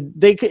 but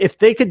if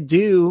they could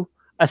do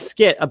a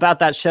skit about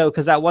that show,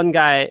 because that one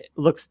guy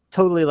looks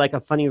totally like a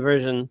funny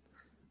version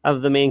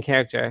of the main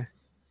character,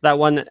 that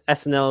one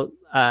SNL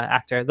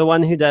actor, the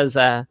one who does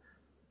I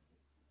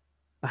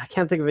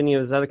can't think of any of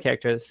his other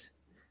characters,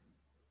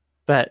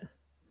 but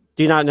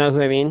do you not know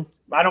who I mean?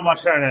 I don't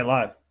watch Saturday Night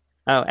Live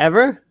Oh,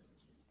 ever?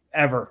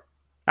 ever.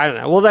 I don't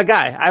know. Well, that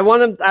guy. I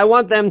want him. I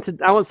want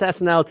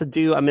SNL to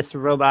do a Mr.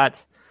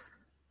 Robot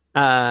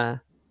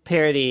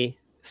parody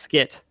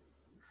skit.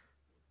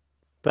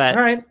 But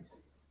All right.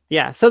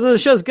 yeah, so the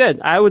show's good.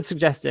 I would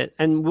suggest it,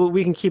 and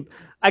we can keep.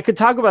 I could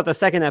talk about the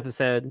second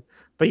episode,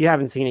 but you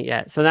haven't seen it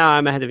yet, so now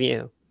I'm ahead of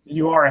you.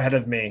 You are ahead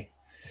of me.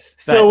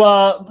 So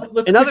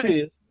let's in other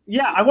news.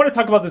 Yeah, I want to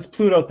talk about this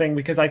Pluto thing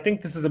because I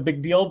think this is a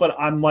big deal, but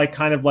I'm like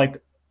kind of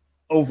like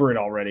over it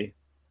already.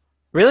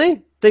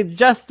 Really? They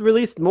just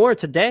released more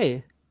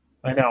today.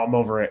 I know, I'm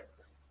over it.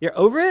 You're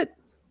over it?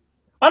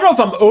 I don't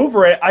know if I'm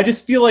over it. I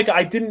just feel like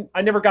I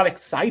never got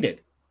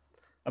excited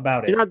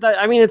about it. You're not that.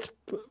 I mean, it's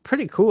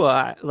pretty cool.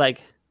 I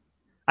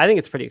think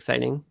it's pretty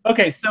exciting.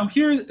 Okay, so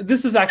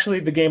this is actually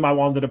the game I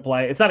wanted to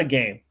play. It's not a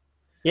game,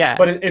 Yeah.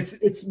 but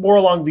it's more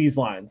along these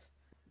lines.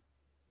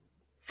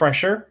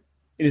 Fresher,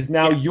 it is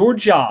now your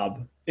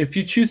job, if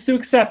you choose to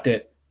accept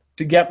it,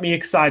 to get me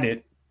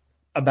excited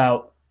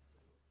about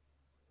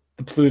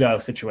the Pluto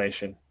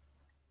situation.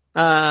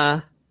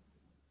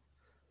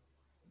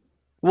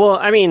 Well,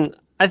 I mean,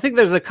 I think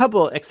there's a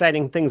couple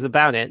exciting things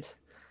about it.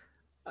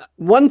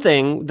 One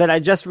thing that I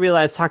just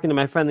realized talking to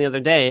my friend the other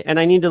day, and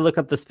I need to look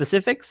up the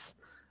specifics,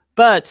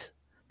 but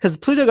because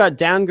Pluto got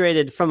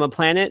downgraded from a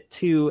planet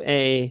to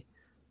a,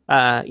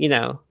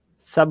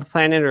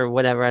 subplanet or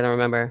whatever, I don't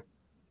remember.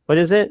 What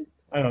is it?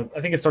 I don't.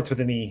 I think it starts with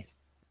an E.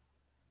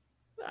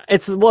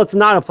 It's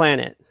not a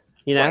planet,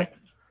 Right.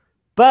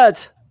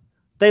 But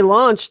they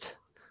launched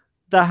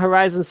the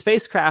Horizon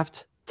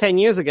spacecraft 10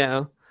 years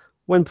ago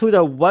when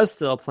Pluto was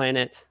still a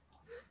planet.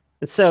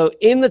 And so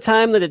in the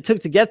time that it took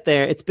to get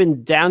there, it's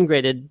been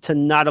downgraded to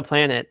not a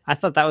planet. I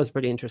thought that was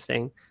pretty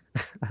interesting.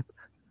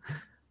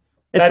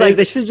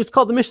 They should have just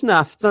called the mission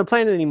off. It's not a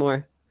planet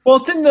anymore. Well,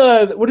 it's in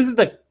what is it,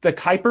 the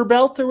Kuiper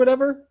belt or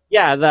whatever?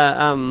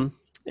 Yeah,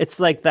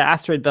 it's like the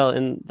asteroid belt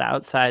in the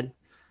outside.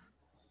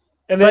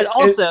 But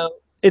also,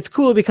 it's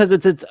cool because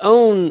it's its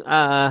own.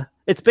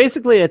 It's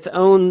basically its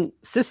own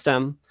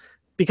system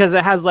because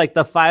it has like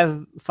the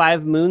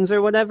five moons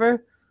or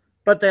whatever.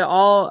 But they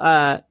all,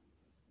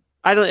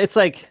 It's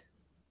like,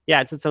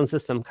 yeah, it's its own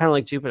system, kind of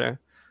like Jupiter.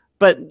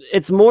 But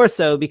it's more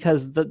so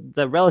because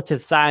the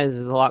relative size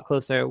is a lot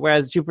closer,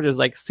 whereas Jupiter's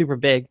like super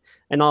big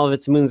and all of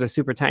its moons are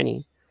super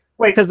tiny.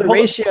 Wait, because the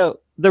ratio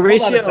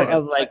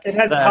of like it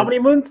has how many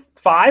moons?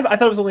 5? I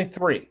thought it was only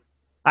 3.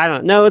 I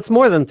don't know. It's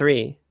more than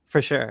 3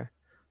 for sure,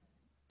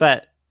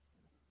 but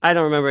I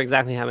don't remember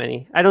exactly how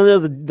many. I don't know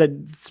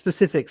the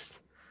specifics.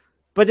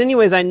 But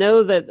anyways, I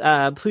know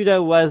that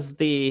Pluto was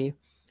the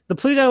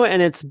Pluto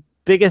and its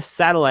biggest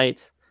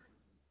satellite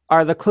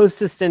are the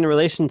closest in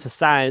relation to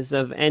size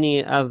of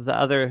any of the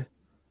other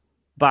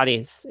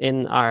bodies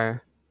in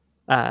our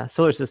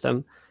solar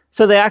system.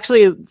 So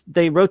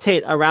they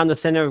rotate around the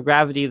center of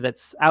gravity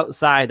that's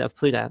outside of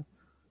Pluto.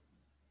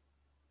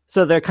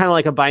 So they're kind of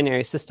like a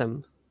binary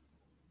system.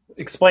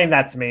 Explain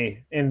that to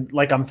me in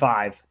like I'm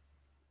 5.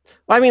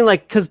 Well, I mean,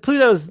 like, because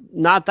Pluto's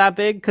not that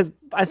big, because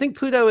I think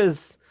Pluto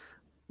is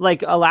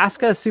like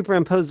Alaska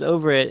superimposed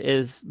over it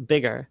is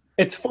bigger.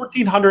 It's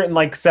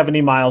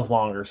 1,470 miles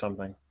long or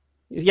something.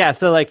 Yeah,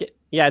 so like,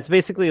 yeah,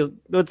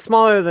 it's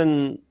smaller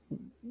than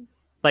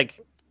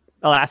like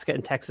Alaska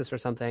and Texas or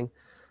something.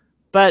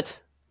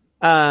 But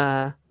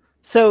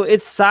so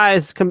its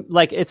size,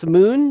 like its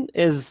moon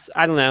is,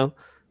 I don't know,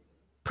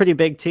 pretty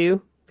big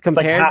too.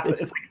 Compared,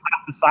 it's like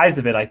half the size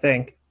of it, I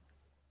think.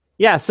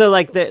 Yeah, so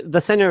like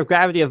the center of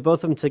gravity of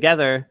both of them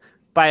together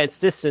by its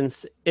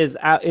distance is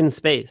out in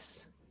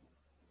space.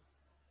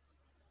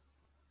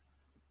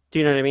 Do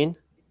you know what I mean?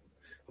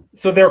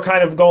 So they're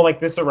kind of going like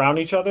this around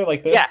each other,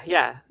 like this?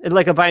 Yeah. It's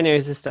like a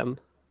binary system.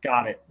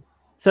 Got it.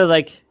 So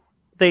like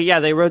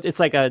they wrote it's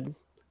like a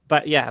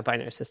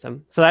binary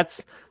system. So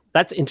that's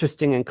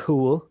interesting and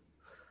cool.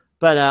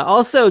 But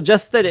also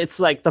just that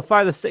it's like the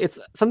farthest, it's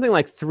something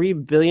like 3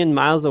 billion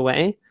miles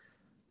away.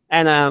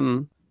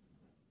 And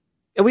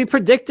we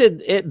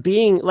predicted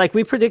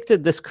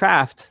this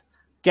craft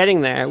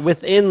getting there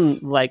within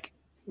like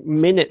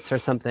minutes or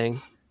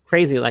something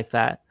crazy like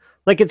that.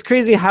 Like, it's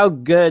crazy how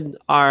good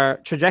our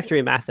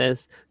trajectory math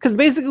is. Because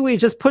basically we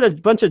just put a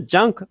bunch of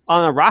junk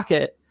on a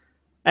rocket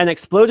and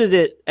exploded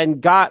it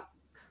and got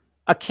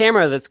a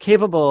camera that's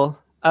capable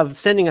of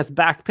sending us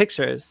back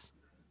pictures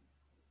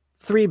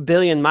 3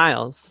 billion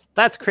miles.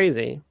 That's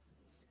crazy.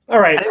 All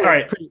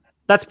right.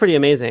 That's pretty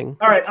amazing.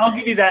 All right, I'll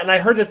give you that. And I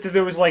heard that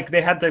there was like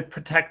they had to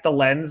protect the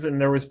lens,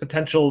 and there was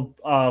potential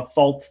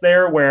faults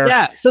there where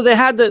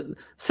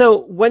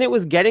So when it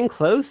was getting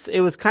close,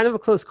 it was kind of a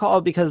close call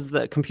because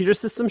the computer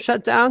system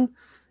shut down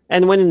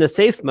and went into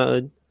safe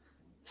mode.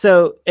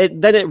 So it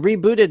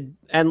rebooted,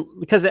 and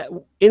because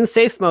in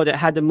safe mode it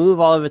had to move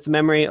all of its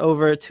memory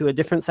over to a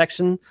different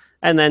section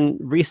and then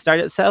restart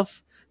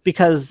itself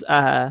because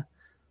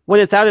when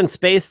it's out in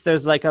space,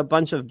 there's like a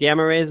bunch of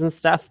gamma rays and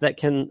stuff that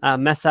can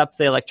mess up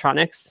the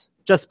electronics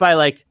just by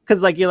like,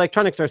 because like the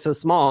electronics are so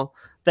small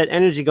that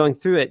energy going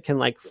through it can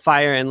like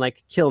fire and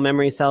like kill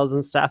memory cells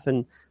and stuff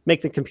and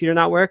make the computer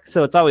not work.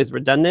 So it's always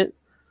redundant.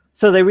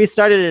 So they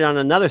restarted it on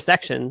another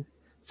section.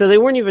 So they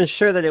weren't even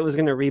sure that it was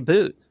going to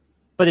reboot,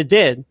 but it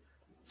did.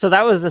 So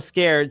that was a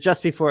scare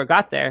just before it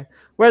got there.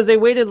 Whereas they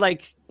waited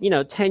like,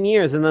 10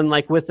 years and then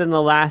like within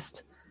the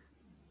last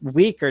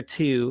week or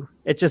two,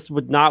 it just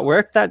would not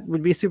work. That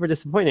would be super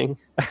disappointing.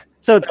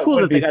 So it's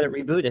cool that they got it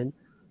rebooted.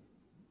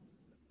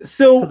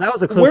 So that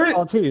was a close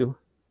call too.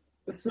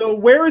 So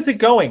where is it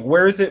going?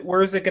 Where is it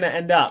going to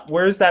end up?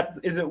 Where's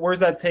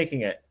that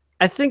taking it?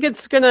 I think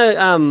it's going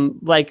to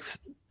like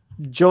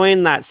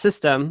join that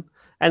system,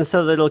 and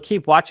so that it'll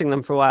keep watching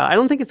them for a while. I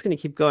don't think it's going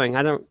to keep going.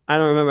 I don't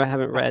remember. I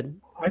haven't read.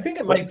 I think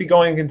it might be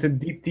going into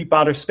deep, deep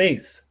outer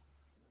space.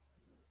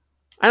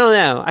 I don't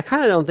know. I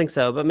kind of don't think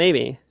so, but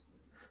maybe.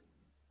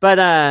 But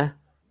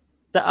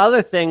the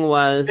other thing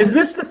was... Is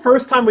this the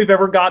first time we've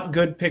ever got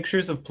good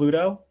pictures of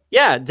Pluto?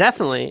 Yeah,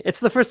 definitely. It's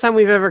the first time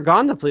we've ever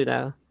gone to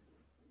Pluto.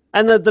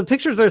 And the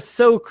pictures are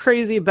so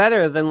crazy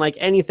better than like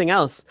anything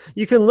else.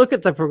 You can look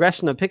at the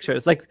progression of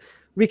pictures. Like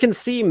we can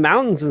see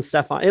mountains and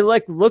stuff on it.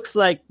 Like looks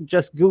like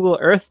just Google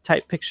Earth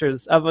type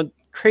pictures of a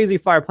crazy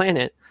far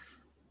planet.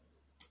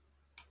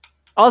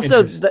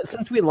 Also,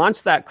 since we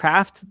launched that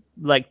craft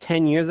like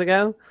 10 years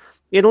ago,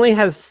 it only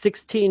has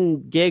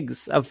 16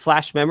 gigs of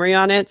flash memory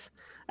on it.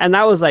 And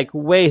that was like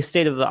way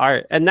state of the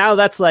art. And now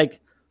that's like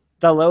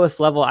the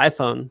lowest level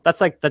iPhone. That's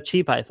like the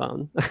cheap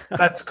iPhone.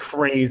 That's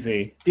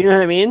crazy. Do you know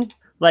what I mean?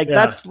 Like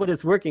that's what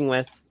it's working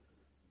with.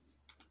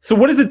 So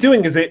what is it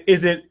doing? Is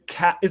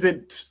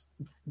it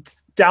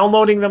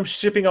downloading them,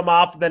 shipping them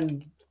off,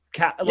 then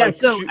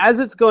as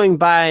it's going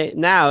by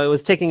now, it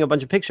was taking a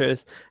bunch of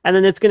pictures, and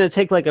then it's going to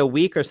take like a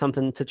week or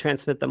something to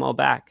transmit them all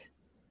back.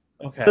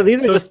 Okay. So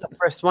these are just the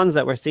first ones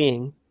that we're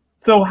seeing.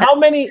 So how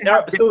many?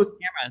 So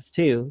cameras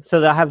too. So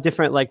they'll have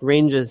different like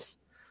ranges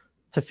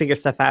to figure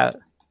stuff out.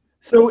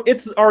 So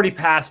it's already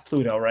past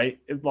Pluto, right?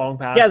 It's long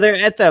past. Yeah, they're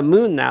at the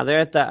moon now. They're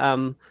at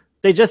the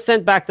They just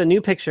sent back the new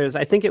pictures.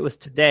 I think it was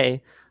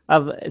today.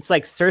 It's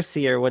like Circe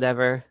or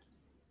whatever.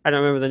 I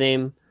don't remember the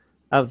name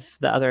of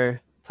the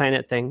other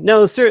planet thing.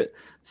 No,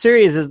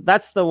 Ceres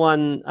that's the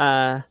one.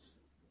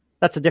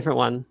 That's a different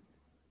one.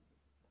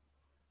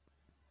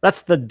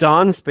 That's the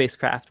Dawn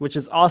spacecraft, which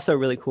is also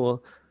really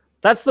cool.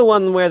 That's the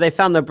one where they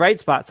found the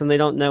bright spots and they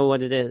don't know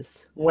what it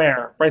is.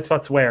 Where? Bright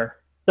spots where?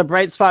 The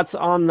bright spots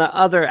on the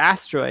other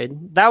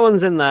asteroid. That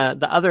one's in the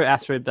other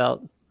asteroid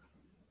belt.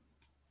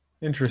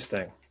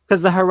 Interesting.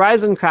 Because the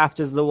Horizon craft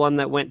is the one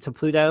that went to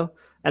Pluto,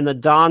 and the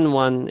Dawn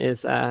one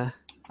is I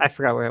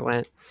forgot where it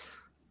went.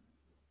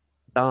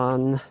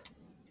 Dawn.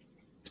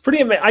 It's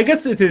pretty amazing. I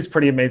guess it is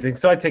pretty amazing.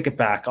 So I take it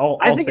back.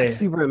 I think it's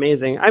super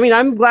amazing. I mean,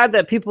 I'm glad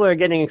that people are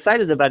getting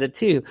excited about it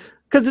too,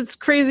 because it's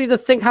crazy to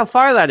think how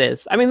far that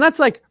is. I mean, that's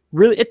like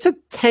really. It took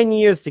 10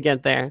 years to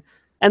get there,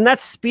 and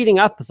that's speeding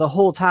up the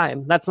whole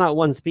time. That's not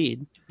one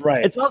speed.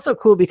 Right. It's also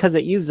cool because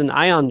it used an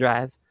ion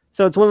drive.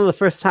 So it's one of the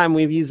first time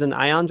we've used an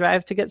ion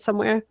drive to get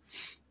somewhere.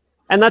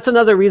 And that's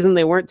another reason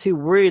they weren't too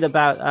worried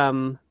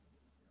about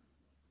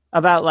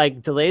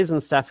like delays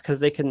and stuff, because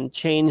they can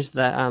change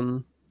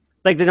the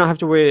like they don't have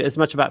to worry as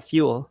much about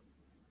fuel.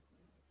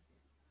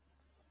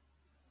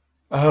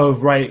 Oh,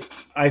 right.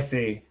 I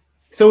see.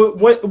 So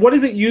what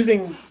is it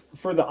using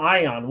for the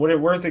ion? What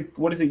is it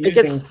using? It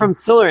gets from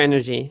solar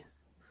energy.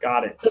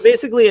 Got it. So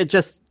basically, it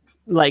just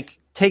like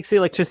takes the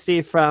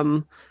electricity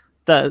from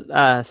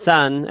the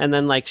sun and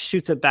then like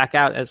shoots it back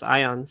out as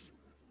ions.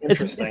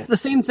 It's the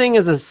same thing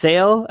as a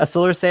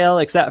solar sail,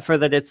 except for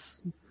that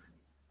it's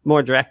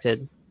more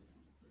directed.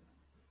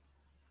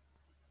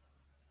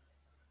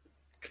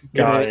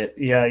 Got it.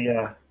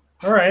 Yeah.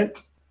 All right.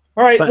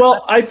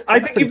 Well, I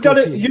think you've done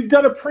it. You've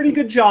done a pretty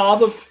good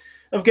job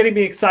of getting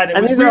me excited.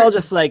 And these are all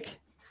just like,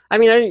 I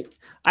mean,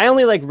 I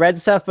only like read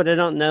stuff, but I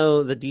don't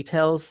know the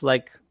details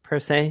like per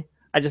se.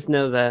 I just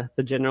know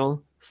the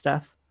general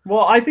stuff.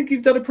 Well, I think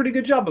you've done a pretty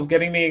good job of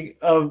getting me,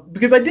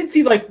 because I did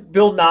see like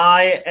Bill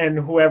Nye and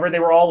whoever, they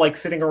were all like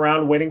sitting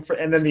around waiting for,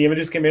 and then the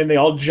images came in, they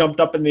all jumped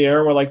up in the air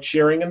and were like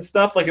cheering and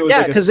stuff. Like it was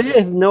because they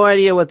have no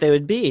idea what they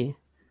would be.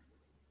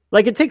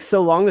 Like it takes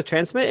so long to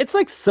transmit. It's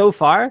like so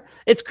far.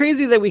 It's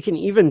crazy that we can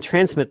even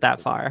transmit that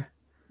far.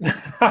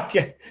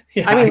 Okay.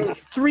 Yeah. I mean,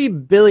 3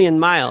 billion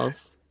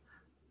miles.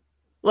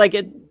 Like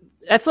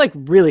that's like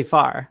really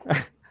far.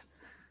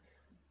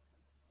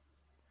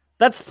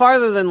 That's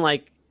farther than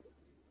like,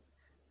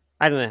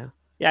 I don't know.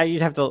 Yeah,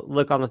 you'd have to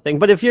look on the thing.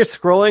 But if you're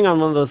scrolling on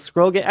one of those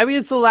I mean,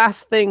 it's the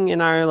last thing in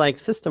our like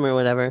system or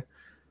whatever.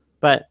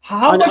 But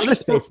on other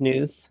space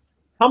news,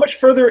 how much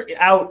further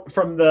out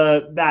from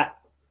that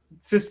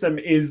system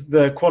is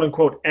the quote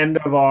unquote end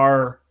of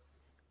our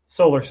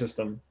solar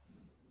system?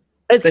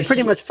 It's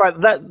pretty much far.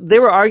 That they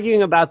were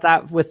arguing about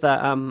that with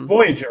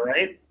Voyager,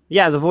 right?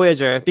 Yeah, the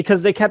Voyager,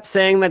 because they kept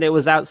saying that it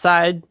was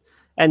outside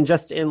and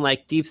just in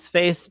like deep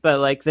space,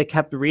 but like they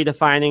kept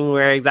redefining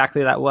where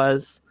exactly that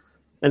was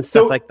and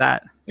stuff So like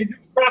that. is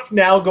this craft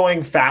now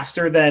going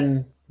faster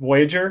than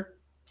Voyager?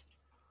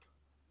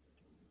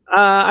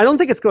 I don't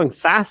think it's going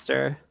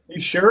faster. You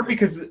sure?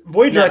 Because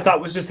Voyager I No, thought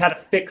was just had a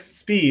fixed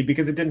speed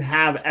because it didn't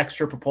have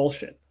extra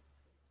propulsion.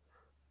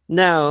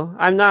 no,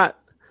 I'm not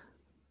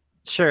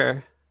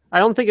sure. I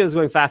don't think it was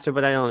going faster,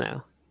 but I don't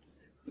know.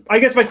 I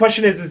guess my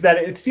question is that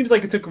it seems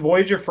like it took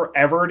Voyager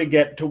forever to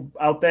get to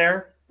out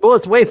there. Well,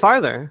 it's way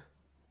farther.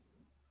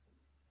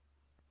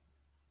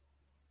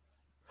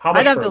 How I'd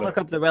much have to look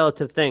further? up the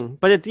relative thing,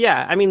 but it's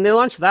yeah. I mean, they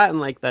launched that in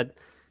like the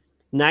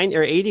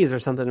 90s or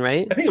something,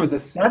 right? I think it was the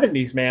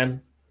 70s,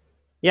 man.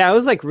 Yeah, it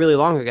was like really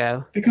long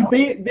ago. Because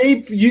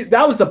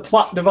that was a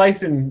plot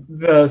device in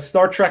the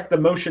Star Trek the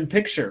Motion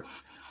Picture,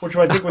 which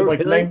I think was Oh, like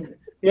really? nine.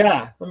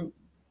 Yeah,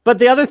 But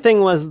the other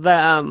thing was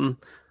the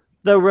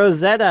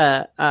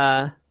Rosetta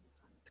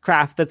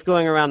craft that's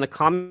going around the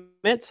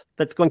comet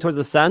that's going towards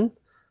the sun.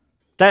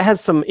 That has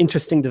some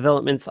interesting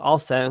developments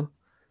also,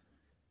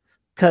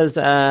 because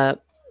they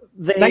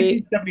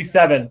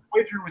 1977.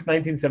 Voyager was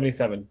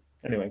 1977.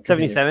 Anyway,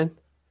 continue. 77.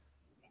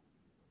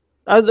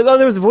 Oh,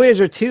 there was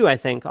Voyager 2, I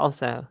think,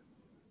 also.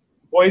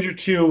 Voyager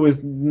 2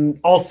 was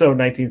also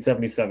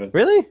 1977.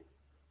 Really?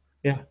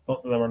 Yeah, both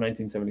of them are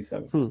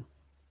 1977.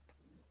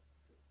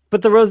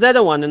 But the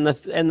Rosetta one and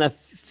the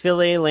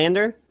Philae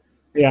lander,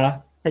 Yeah.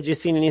 had you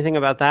seen anything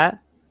about that?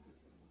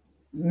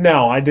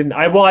 No, I didn't.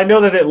 I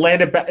know that it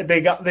landed back.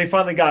 They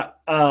finally got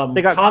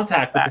They got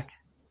contact with back.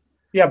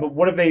 yeah, but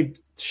what have they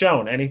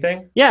shown?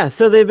 Anything? Yeah,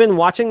 so they've been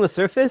watching the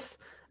surface,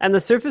 and the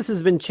surface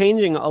has been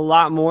changing a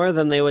lot more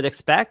than they would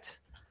expect.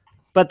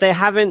 But they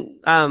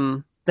haven't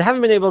been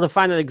able to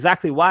find out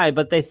exactly why.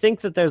 But they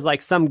think that there's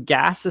like some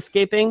gas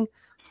escaping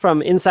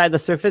from inside the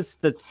surface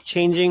that's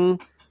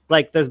changing.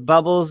 Like there's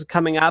bubbles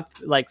coming up,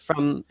 like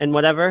from and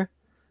whatever.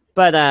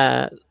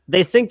 But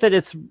they think that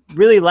it's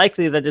really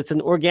likely that it's an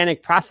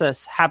organic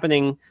process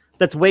happening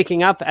that's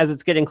waking up as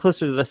it's getting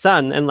closer to the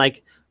sun and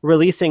like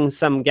releasing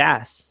some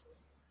gas.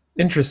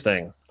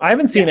 Interesting. I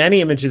haven't seen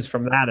any images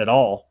from that at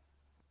all.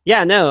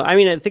 Yeah, no, I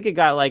mean, I think it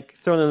got like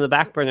thrown in the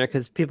back burner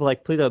because people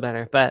like Pluto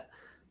better. But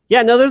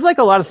yeah, no, there's like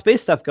a lot of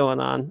space stuff going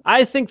on.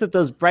 I think that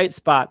those bright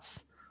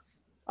spots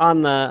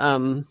on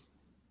the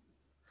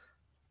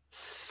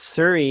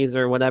Surreys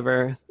or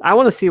whatever, I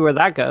want to see where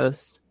that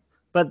goes.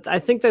 But I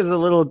think there's a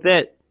little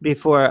bit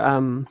before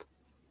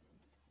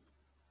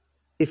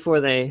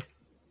they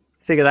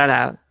figure that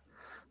out.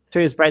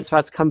 Surrey's bright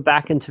spots come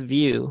back into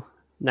view,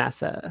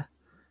 NASA,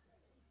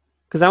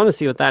 because I want to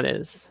see what that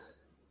is.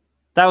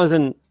 That was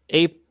in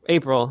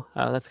April.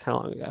 Oh, that's kind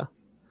of long ago.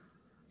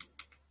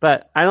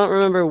 But I don't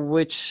remember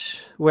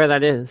where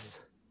that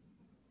is.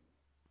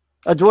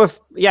 A dwarf.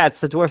 Yeah, it's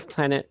the dwarf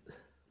planet.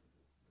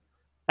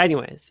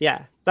 Anyways,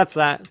 yeah, that's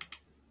that.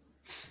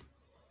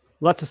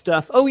 Lots of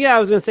stuff. Oh yeah, I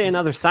was going to say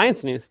another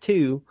science news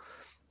too.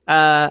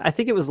 I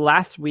think it was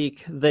last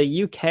week.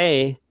 The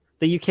UK's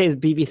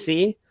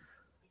BBC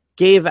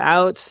gave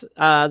out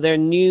their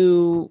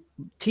new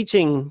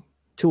teaching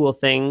tool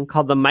thing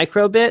called the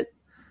Microbit,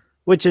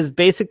 which is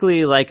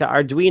basically like an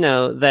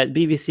Arduino that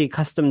BBC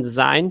custom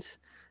designed.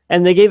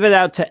 And they gave it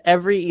out to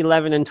every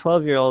 11 and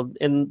 12-year-old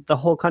in the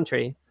whole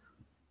country.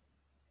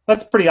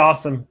 That's pretty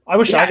awesome. I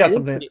wish I got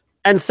something.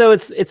 And so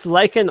it's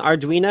like an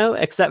Arduino,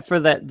 except for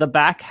that the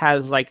back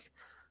has like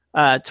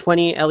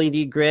 20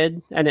 LED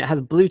grid, and it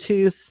has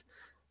Bluetooth,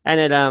 and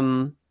it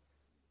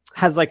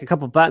has like a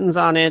couple buttons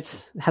on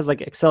it. It has like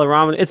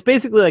accelerometer. It's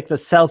basically like the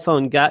cell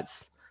phone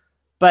guts,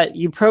 but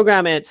you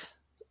program it.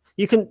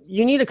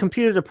 You need a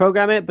computer to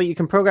program it, but you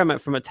can program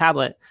it from a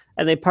tablet.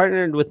 And they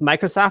partnered with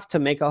Microsoft to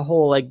make a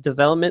whole like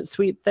development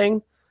suite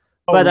thing.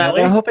 Oh, But really?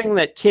 they're hoping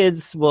that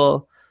kids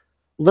will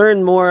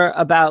learn more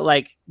about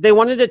like they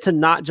wanted it to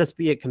not just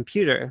be a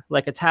computer,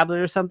 like a tablet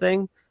or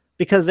something,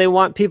 because they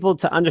want people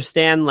to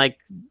understand like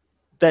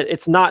that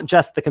it's not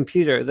just the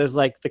computer. There's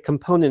like the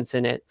components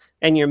in it,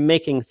 and you're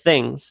making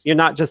things. You're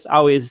not just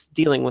always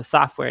dealing with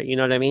software. You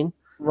know what I mean?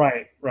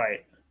 Right,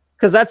 right.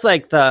 Because that's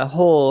like the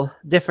whole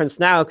difference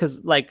now.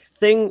 Because like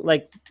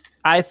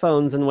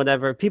iPhones and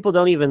whatever, people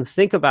don't even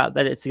think about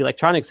that it's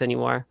electronics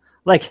anymore.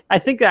 Like I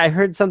think I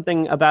heard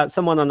something about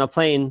someone on a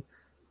plane.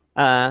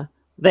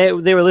 They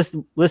were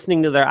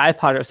listening to their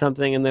iPod or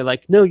something, and they're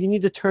like, "No, you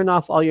need to turn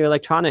off all your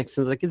electronics."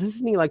 And it's like, "This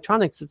isn't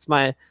electronics; it's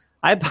my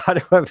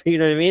iPod or whatever." You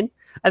know what I mean?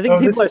 I think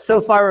people are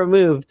so far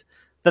removed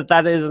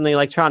that is an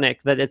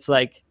electronic that it's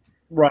like,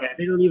 right.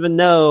 They don't even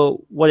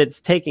know what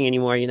it's taking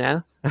anymore. You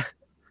know?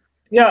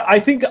 Yeah, I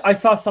think I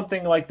saw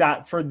something like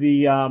that for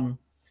the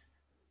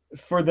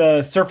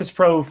Surface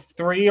Pro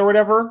 3 or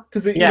whatever,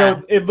 because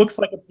it looks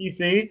like a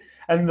PC,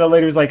 and the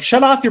lady's like,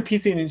 "Shut off your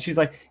PC," and she's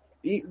like,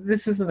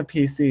 "This isn't a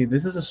PC.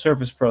 This is a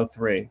Surface Pro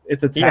 3.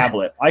 It's a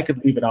tablet. I could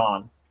leave it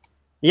on."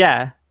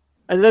 Yeah,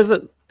 and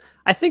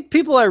I think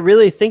people are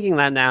really thinking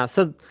that now.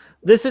 So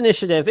this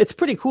initiative, it's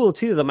pretty cool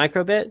too, the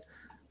Microbit,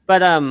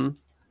 but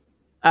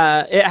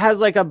It has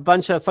like a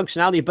bunch of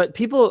functionality, but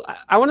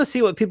I want to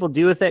see what people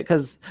do with it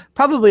because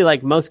probably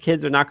like most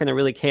kids are not going to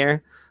really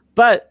care.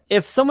 But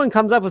if someone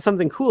comes up with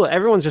something cool,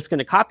 everyone's just going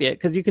to copy it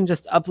because you can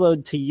just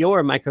upload to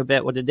your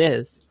microbit what it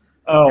is.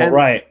 Oh, And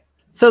right.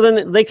 so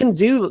then they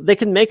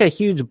can make a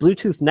huge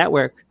Bluetooth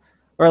network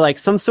or like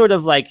some sort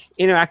of like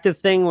interactive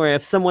thing where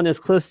if someone is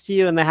close to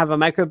you and they have a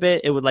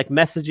microbit, it would like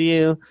message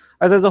you.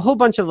 Or there's a whole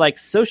bunch of like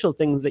social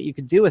things that you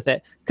could do with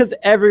it because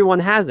everyone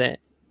has it.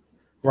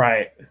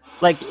 Right.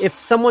 Like if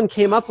someone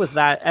came up with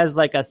that as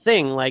like a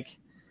thing, like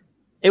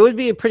it would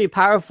be pretty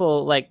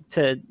powerful, like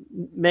to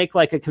make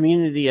like a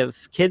community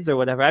of kids or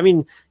whatever. I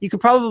mean, you could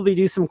probably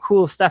do some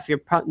cool stuff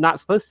you're not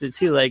supposed to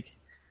too. Like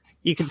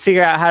you could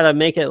figure out how to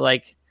make it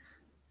like,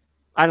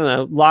 I don't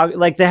know,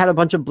 like they had a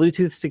bunch of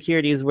Bluetooth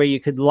securities where you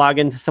could log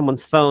into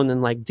someone's phone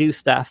and like do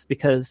stuff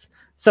because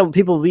some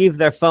people leave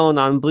their phone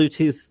on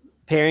Bluetooth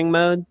pairing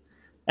mode.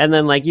 And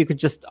then like you could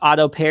just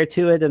auto pair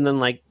to it and then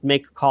like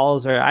make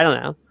calls or I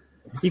don't know.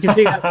 You can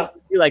figure out what to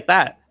do like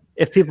that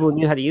if people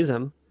knew how to use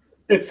them.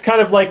 It's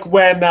kind of like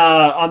when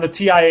on the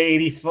TI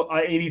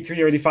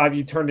 83 or 85,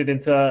 you turned it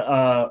into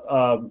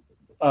a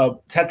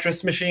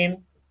Tetris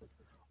machine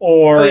Oh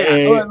or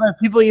yeah,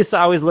 people used to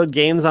always load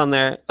games on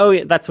there. Oh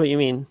yeah, that's what you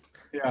mean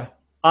yeah,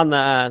 on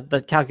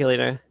the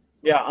calculator.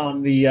 yeah,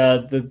 on the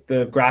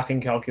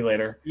graphing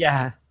calculator.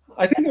 Yeah,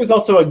 I think there was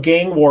also a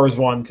Gang Wars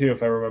one too,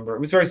 if I remember. It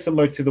was very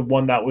similar to the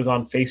one that was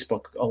on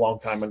Facebook a long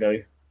time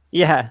ago.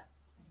 yeah,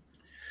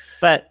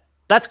 but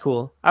that's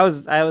cool. I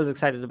was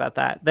excited about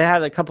that. They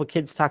had a couple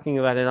kids talking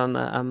about it on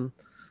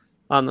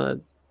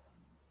the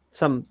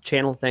some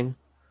channel thing.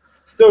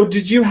 So,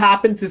 did you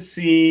happen to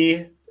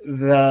see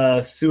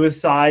the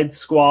Suicide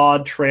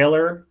Squad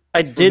trailer?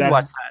 I did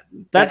watch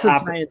that. That's a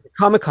tie to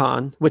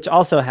Comic-Con, which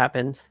also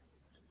happened.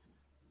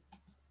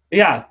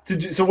 Yeah.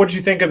 So, what did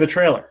you think of the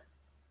trailer?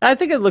 I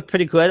think it looked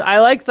pretty good. I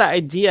like the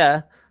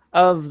idea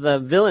of the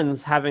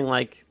villains having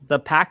like the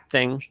pact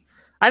thing.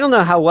 I don't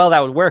know how well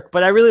that would work,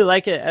 but I really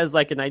like it as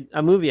like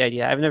a movie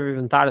idea. I've never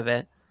even thought of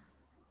it.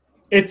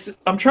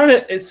 I'm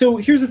trying to. So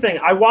here's the thing.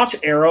 I watch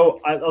Arrow,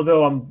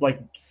 although I'm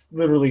like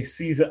literally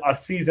a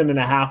season and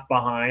a half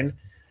behind.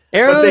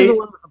 Arrow is the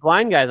one with the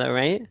blind guy, though,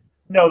 right?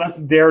 No,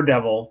 that's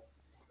Daredevil.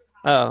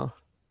 Oh,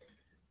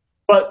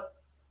 but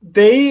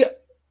they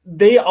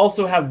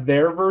also have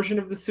their version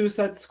of the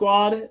Suicide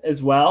Squad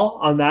as well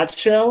on that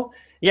show.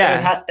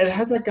 Yeah, it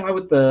has that guy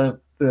with the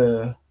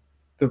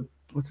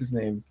what's his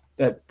name?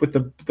 That with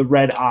the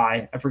red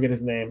eye. I forget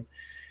his name.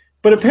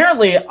 But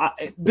apparently,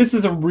 this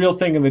is a real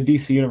thing in the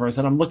DC universe,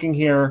 and I'm looking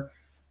here.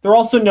 They're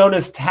also known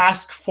as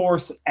Task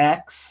Force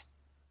X.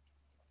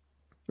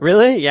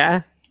 Really?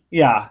 Yeah.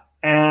 Yeah.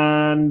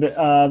 And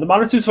the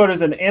Modern Suicide Squad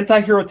is an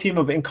anti-hero team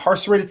of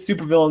incarcerated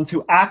supervillains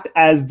who act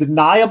as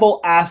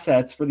deniable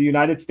assets for the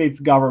United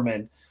States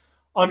government,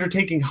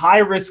 undertaking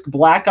high-risk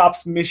Black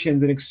Ops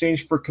missions in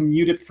exchange for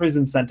commuted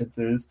prison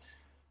sentences.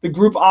 The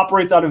group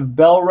operates out of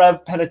Belle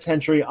Reve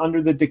Penitentiary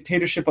under the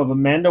dictatorship of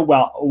Amanda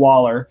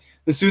Waller.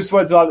 The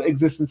Suicide Squad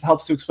existence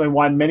helps to explain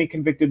why many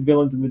convicted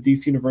villains in the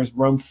DC universe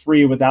roam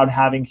free without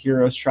having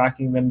heroes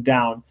tracking them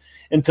down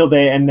until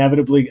they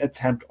inevitably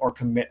attempt or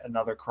commit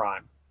another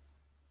crime.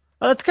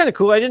 Oh, that's kind of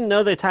cool. I didn't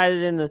know they tied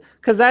it in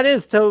because that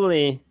is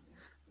totally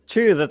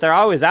true that they're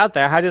always out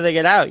there. How do they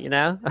get out, you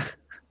know?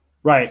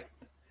 Right.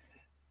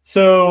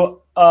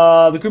 So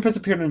the group has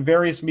appeared in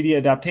various media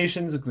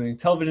adaptations, including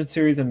television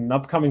series and an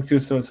upcoming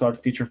Suicide Squad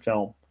feature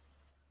film.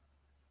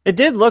 It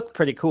did look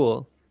pretty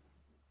cool.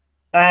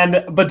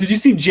 But did you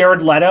see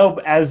Jared Leto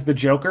as the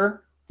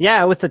Joker?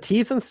 Yeah, with the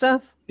teeth and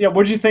stuff. Yeah,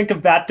 what did you think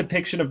of that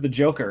depiction of the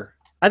Joker?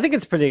 I think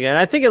it's pretty good.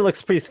 I think it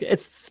looks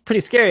it's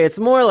pretty scary. It's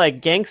more like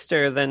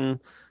gangster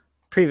than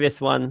previous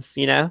ones,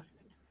 you know?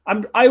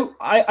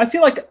 I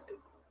feel like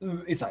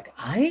it's like,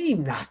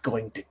 I'm not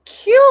going to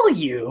kill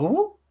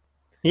you.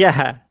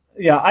 Yeah.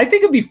 Yeah, I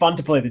think it'd be fun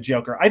to play the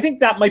Joker. I think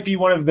that might be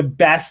one of the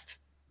best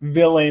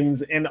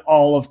villains in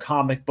all of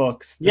comic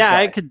books.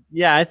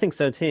 I think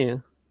so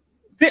too.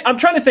 I'm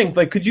trying to think,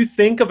 like, could you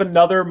think of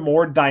another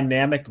more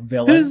dynamic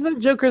villain? Who's the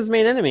Joker's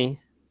main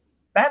enemy?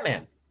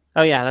 Batman.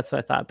 Oh yeah, that's what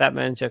I thought.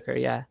 Batman and Joker,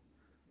 yeah.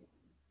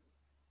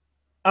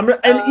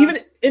 Even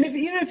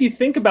if you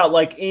think about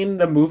like in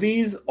the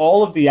movies,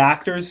 all of the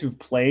actors who've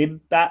played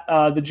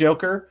the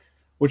Joker,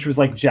 which was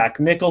like Jack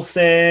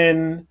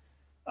Nicholson,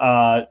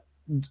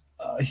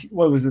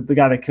 what was it? The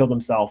guy that killed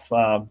himself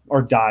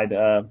or died.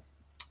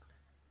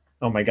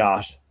 Oh my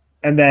gosh!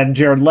 And then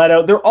Jared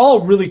Leto. They're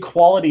all really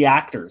quality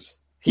actors.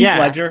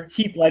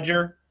 Heath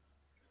Ledger.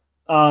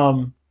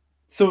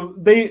 So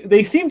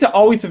they seem to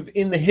always have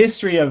in the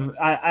history of,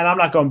 and I'm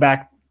not going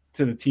back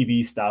to the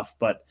TV stuff,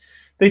 but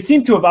they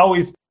seem to have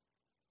always.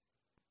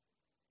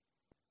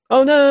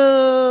 Oh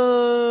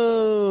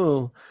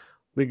no!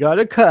 We got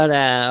a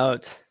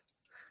cutout.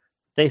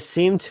 They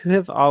seem to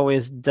have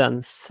always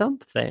done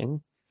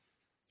something,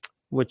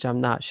 which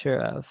I'm not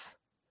sure of.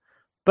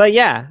 But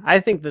yeah, I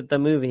think that the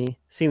movie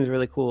seems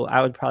really cool.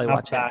 I would probably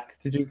watch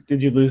it.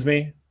 Did you lose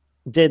me?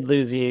 Did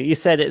lose you. You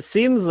said it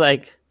seems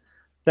like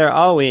they're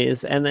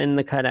always and then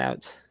the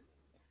cutout.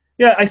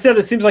 Yeah, I said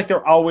it seems like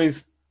they're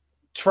always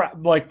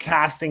like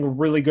casting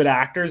really good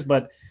actors,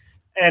 but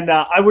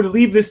I would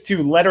leave this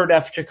to Leonard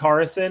F.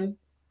 Chikarason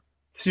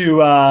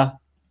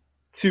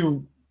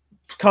to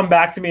come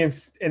back to me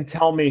and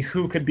tell me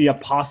who could be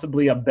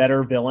possibly a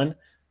better villain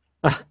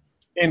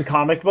in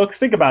comic books.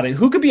 Think about it.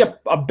 Who could be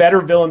a better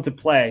villain to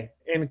play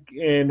I know.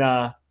 in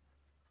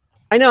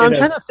I'm a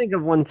trying to think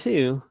of one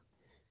too.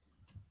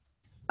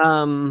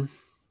 Who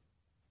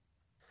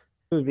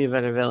would be a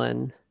better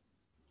villain?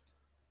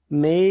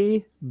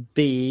 Maybe.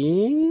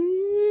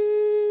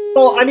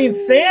 well, I mean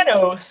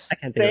Thanos. I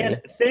can't think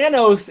of any.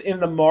 Thanos in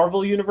the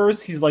Marvel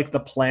universe, he's like the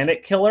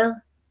planet killer.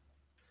 Like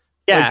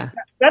Yeah.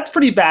 that's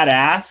pretty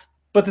badass.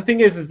 But the thing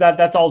is that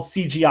that's all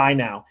CGI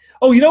now.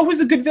 Oh, you know who's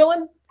a good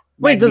villain?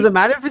 Wait, does Magneto. it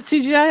matter if it's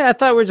CGI? I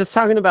thought we were just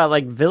talking about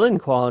like villain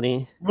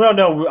quality.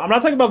 No, I'm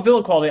not talking about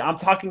villain quality. I'm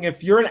talking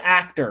if you're an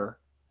actor,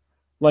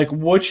 like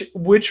which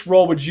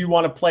role would you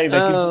want to play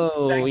that gives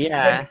Oh,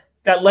 yeah.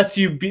 that lets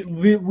you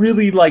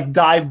really like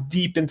dive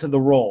deep into the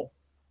role.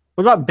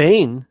 What about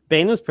Bane?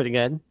 Bane was pretty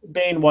good.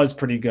 Bane was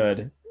pretty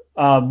good.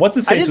 What's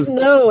his I face didn't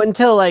was know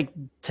until like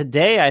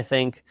today, I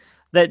think,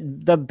 that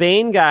the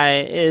Bane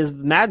guy is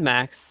Mad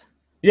Max.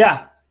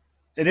 yeah,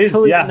 it is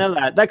Totally yeah. didn't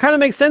know that. That kind of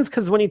makes sense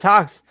because when he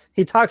talks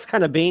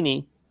kind of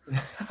Baney.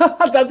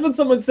 That's what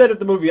someone said at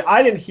the movie.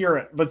 I didn't hear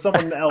it, but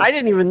someone else. I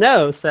didn't even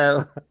know.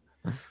 So,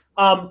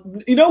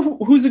 You know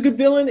who's a good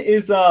villain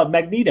is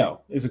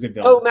Magneto is a good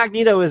villain. oh,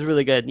 Magneto is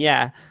really good.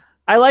 Yeah,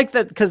 I like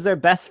that because they're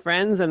best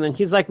friends, and then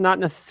he's like not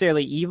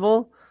necessarily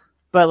evil,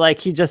 but like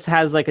he just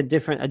has like a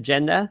different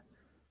agenda.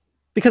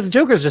 Because the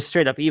Joker's just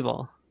straight up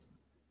evil.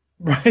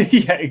 Right?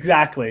 Yeah,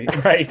 exactly.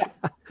 Right.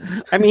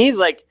 I mean, he's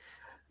like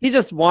he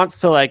just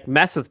wants to like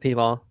mess with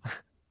people.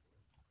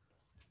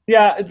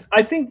 Yeah,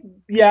 I think.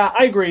 Yeah,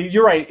 I agree.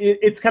 You're right.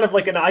 It's kind of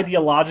like an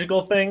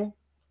ideological thing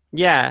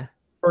Yeah,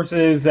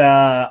 versus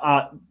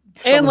and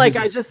someone like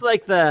who's I just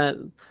like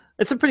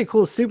it's a pretty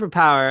cool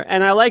superpower,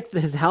 and I like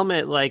his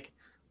helmet like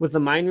with the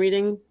mind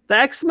reading. The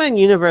X-Men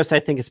universe I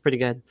think is pretty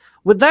good.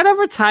 Would that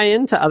ever tie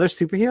into other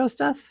superhero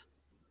stuff?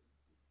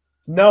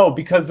 no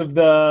because of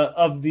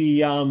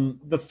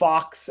the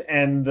Fox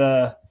and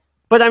the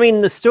But I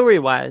mean the story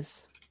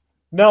wise.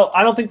 no.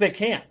 I don't think they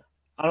can.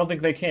 I don't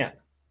think they can.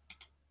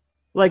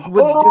 Like do they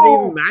even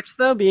Oh, match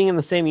though being in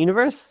the same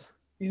universe?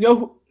 you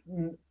know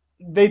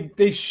they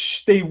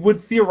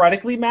would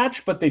theoretically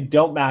match, but they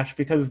don't match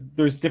because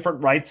there's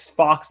different rights.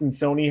 Fox and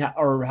Sony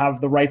or have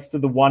the rights to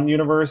the one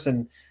universe,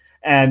 and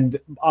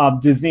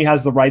Disney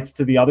has the rights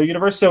to the other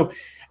universe. So,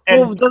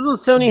 and Well, doesn't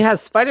Sony has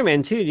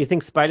Spider-Man too? Do you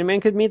think Spider-Man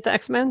could meet the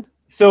X-Men?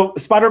 so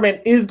Spider-Man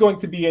is going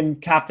to be in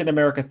Captain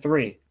America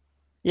 3.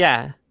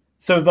 Yeah.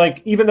 So,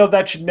 like, even though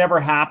that should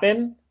never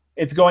happen,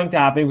 it's going to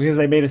happen because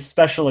they made a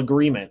special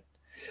agreement.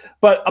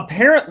 But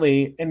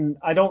apparently, and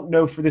I don't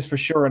know for this for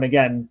sure, and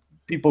again,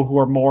 people who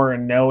are more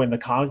in know in the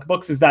comic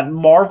books, is that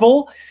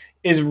Marvel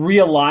is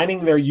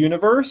realigning their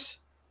universe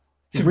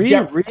to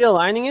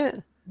Realigning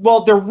it?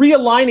 well, they're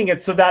realigning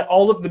it so that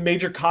all of the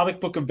major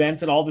comic book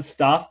events and all this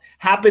stuff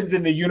happens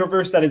in the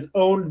universe that is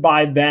owned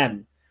by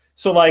them.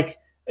 So, like,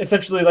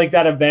 essentially, like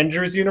that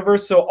Avengers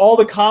universe. So, all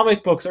the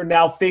comic books are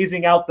now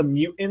phasing out the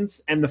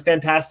mutants and the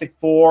Fantastic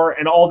Four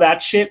and all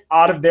that shit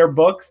out of their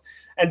books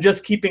and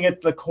just keeping it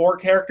the core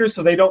characters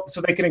so they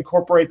can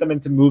incorporate them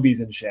into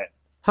movies and shit.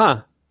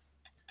 Huh.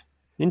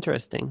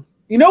 Interesting.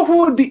 You know who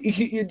would be?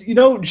 You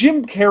know,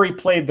 Jim Carrey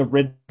played the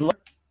Riddler.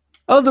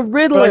 Oh, the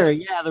Riddler.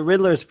 Yeah, the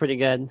Riddler's pretty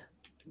good.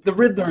 The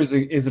Riddler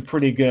is a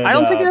pretty good. I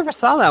don't think I ever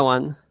saw that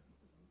one.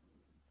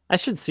 I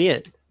should see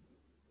it.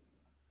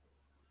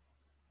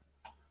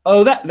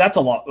 Oh, that's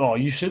a lot. Oh,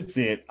 you should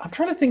see it. I'm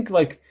trying to think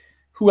like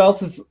who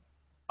else is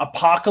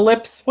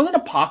Apocalypse. Wasn't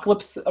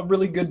Apocalypse a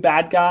really good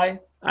bad guy?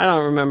 I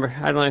don't remember.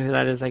 I don't know who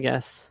that is, I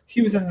guess.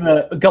 He was in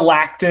the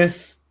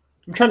Galactus.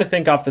 I'm trying to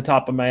think off the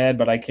top of my head,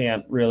 but I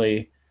can't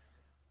really.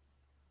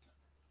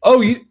 Oh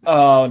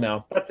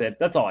no, that's it.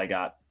 That's all I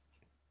got.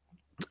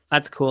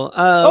 That's cool.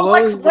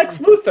 Lex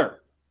Luthor.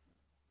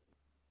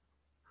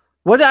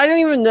 What? I don't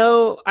even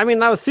know. I mean,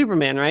 that was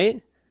Superman,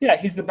 right? Yeah,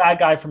 he's the bad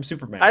guy from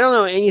Superman. I don't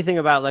know anything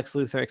about Lex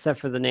Luthor except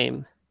for the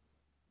name.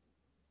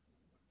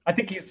 I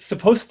think he's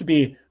supposed to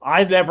be.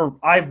 I've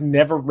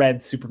never read a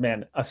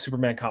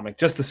Superman comic,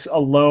 just a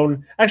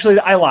lone. Actually,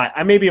 I lie.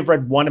 I maybe have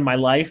read one in my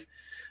life,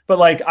 but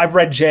like I've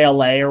read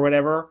JLA or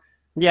whatever.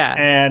 Yeah,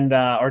 and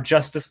or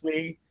Justice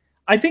League.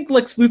 I think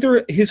Lex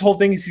Luthor, his whole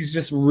thing is he's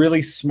just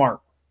really smart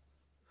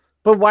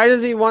but why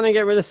does he want to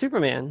get rid of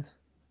Superman?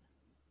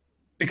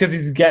 because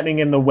he's getting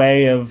in the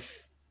way of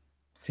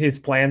his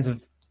plans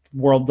of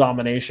world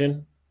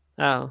domination.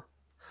 Oh,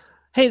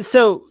 hey,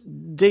 so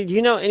did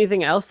you know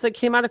anything else that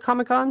came out of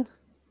Comic-Con?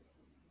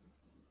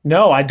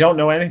 No, I don't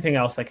know anything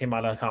else that came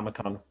out of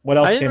Comic-Con. What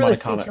else I didn't came really out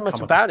of see too much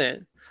Comic-Con? about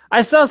it.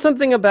 I saw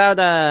something about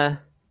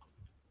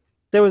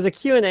there was a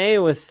Q&A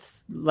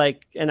with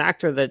like an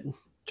actor that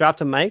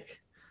dropped a mic.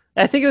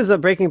 I think it was a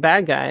Breaking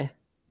Bad guy.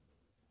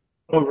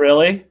 Oh,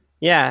 really?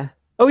 Yeah.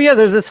 Oh yeah,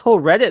 there's this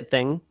whole Reddit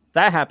thing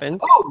that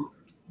happened.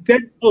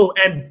 Oh,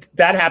 and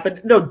that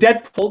happened. No,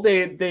 Deadpool.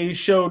 They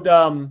showed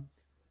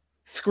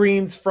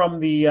screens from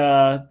the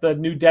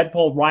new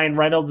Deadpool. Ryan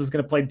Reynolds is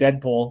going to play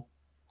Deadpool.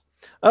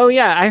 Oh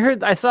yeah,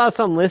 I saw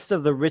some list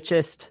of the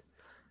richest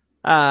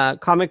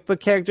comic book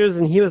characters,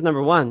 and he was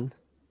number one.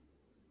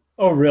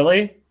 Oh,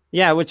 really?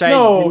 Yeah, which I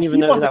No, didn't even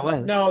he know who wasn't. that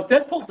was. No,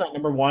 Deadpool's not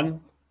number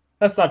one.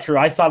 That's not true.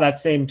 I saw that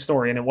same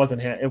story, and it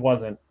wasn't him. It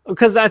wasn't.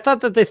 Because I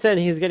thought that they said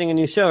he's getting a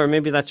new show, or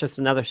maybe that's just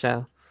another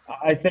show.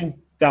 I think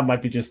that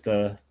might be just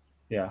a,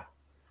 yeah.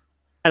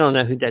 I don't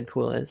know who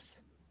Deadpool is.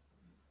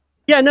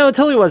 Yeah, no, it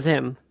totally was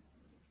him.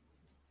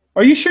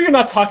 Are you sure you're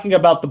not talking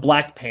about the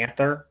Black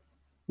Panther?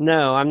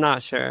 No, I'm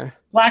not sure.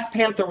 Black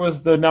Panther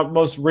was the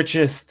most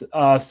richest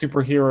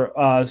superhero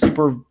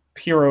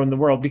in the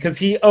world because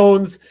he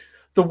owns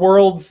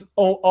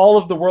all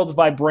of the world's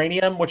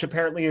vibranium, which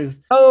apparently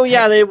is. Oh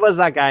yeah, it was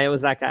that guy. It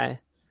was that guy.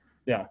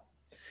 Yeah.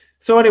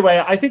 So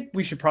anyway, I think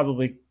we're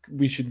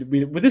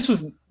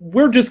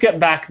just getting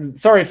back.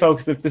 Sorry,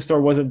 folks, if this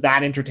story wasn't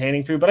that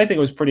entertaining for you, but I think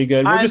it was pretty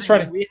good.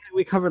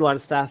 We covered a lot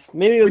of stuff.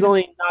 Maybe it was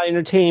only not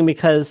entertaining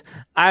because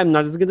I'm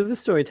not as good of a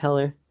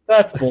storyteller.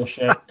 That's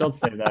bullshit. Don't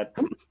say that.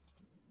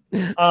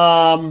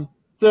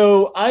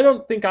 So I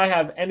don't think I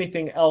have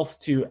anything else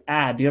to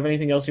add. Do you have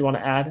anything else you want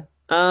to add?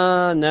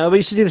 No, but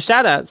you should do the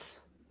shout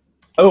outs.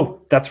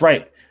 Oh, that's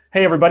right.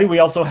 Hey everybody, we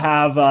also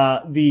have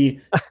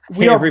everybody.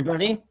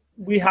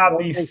 We have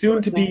the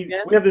soon to be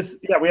we have this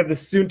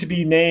soon to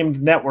be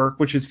named network,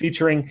 which is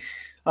featuring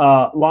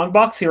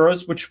Longbox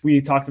Heroes, which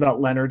we talked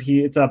about. Leonard,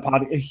 he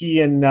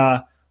and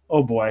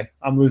oh boy,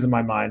 I'm losing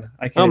my mind.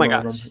 I can't. Oh my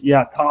remember. gosh.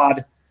 Yeah,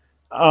 Todd.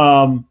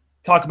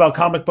 Talk about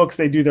comic books.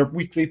 They do their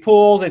weekly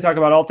polls. They talk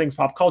about all things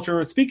pop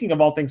culture. Speaking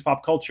of all things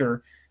pop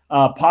culture,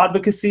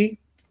 Podvocacy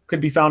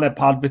could be found at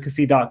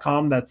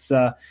podvocacy.com. That's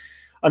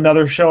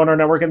another show on our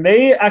network. And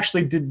they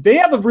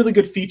have a really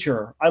good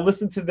feature. I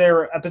listened to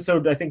their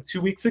episode, I think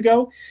 2 weeks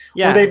ago,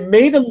 where they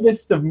made a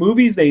list of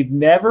movies they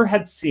never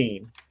had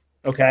seen.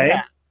 Okay.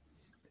 Yeah.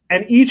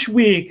 And each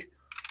week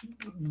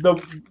the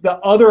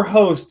other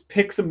host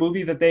picks a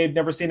movie that they had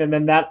never seen, and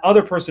then that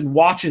other person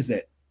watches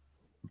it.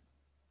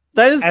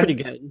 That is pretty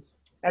good.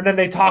 And then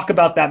they talk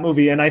about that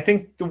movie. And I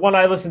think the one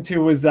I listened to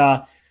was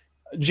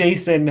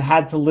Jason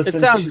had to listen to.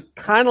 It sounds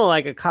kind of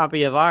like a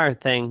copy of our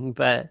thing,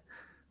 but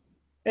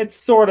it's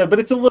sort of, but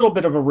it's a little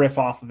bit of a riff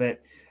off of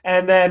it.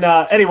 And then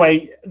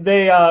anyway,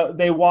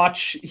 he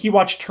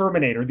watched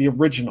Terminator, the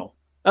original.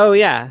 Oh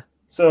yeah.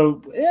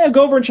 So yeah,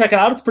 go over and check it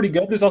out. It's pretty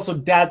good. There's also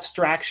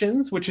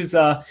Dadstractions, which is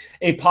a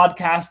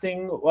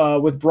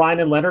podcasting with Brian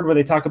and Leonard, where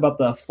they talk about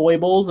the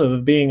foibles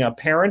of being a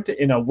parent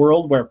in a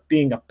world where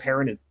being a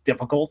parent is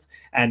difficult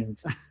and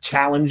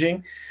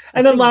challenging.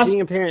 And then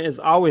being a parent is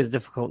always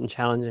difficult and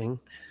challenging.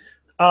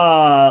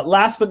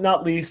 Last but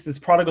not least is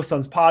Prodigal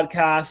Sons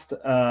podcast.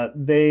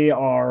 They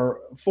are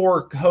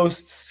 4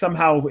 hosts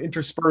somehow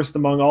interspersed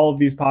among all of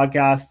these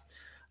podcasts.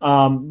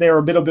 They're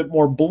a bit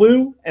more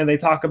blue, and they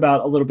talk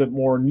about a little bit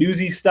more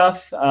newsy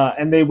stuff,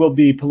 and they will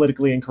be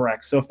politically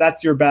incorrect. So if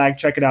that's your bag,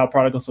 check it out,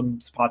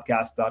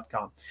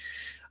 prodigalsonspodcast.com.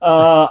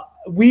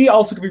 We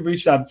also can be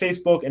reached out on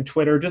Facebook and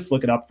Twitter. Just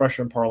look it up,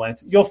 Freshman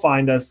Parlance. You'll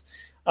find us.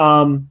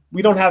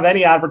 We don't have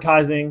any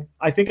advertising.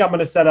 I think I'm going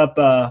to set up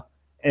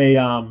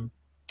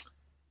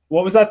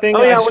what was that thing?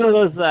 Oh, yeah, one of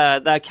those,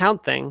 the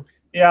account thing.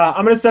 Yeah,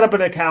 I'm going to set up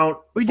an account.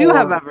 We do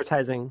have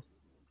advertising.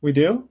 We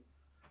do?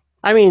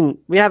 I mean,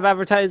 we have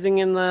advertising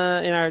in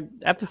our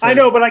episodes. I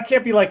know, but I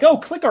can't be like, oh,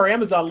 click our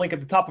Amazon link at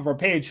the top of our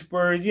page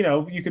where,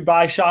 you could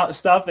buy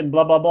stuff and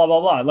blah, blah, blah, blah,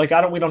 blah. Like,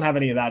 we don't have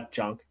any of that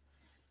junk.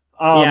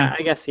 Yeah,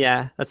 I guess,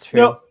 yeah, that's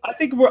true. I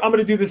think I'm going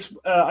to do this.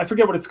 I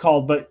forget what it's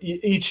called, but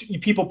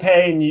people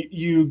pay and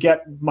you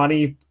get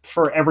money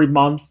for every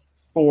month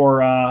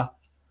for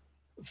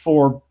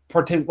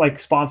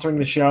sponsoring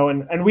the show.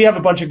 And we have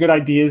a bunch of good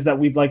ideas that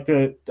we'd like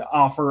to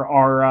offer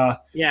our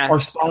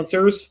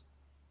sponsors.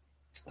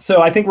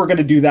 So I think we're going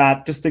to do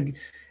that.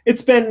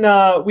 It's been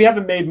we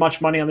haven't made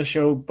much money on the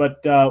show,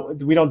 but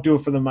we don't do it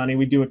for the money.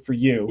 We do it for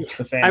you,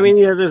 the fans. I mean,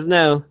 there's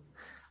no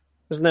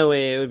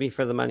way it would be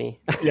for the money.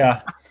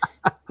 Yeah.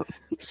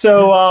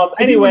 So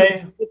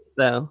anyway, skits,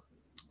 though,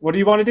 what do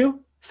you want to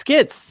do?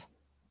 Skits.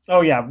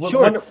 Oh yeah,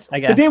 shorts. I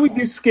guess the day we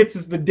do skits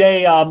is the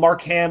day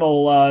Mark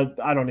Hamill.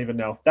 I don't even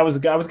know. I was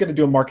going to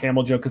do a Mark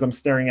Hamill joke because I'm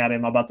staring at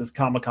him about this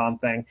comicon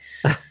thing.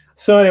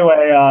 So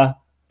anyway.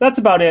 That's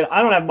about it.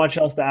 I don't have much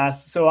else to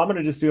ask, so I'm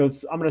going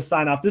to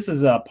sign off. This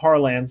is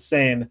Parlance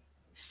saying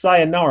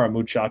sayonara,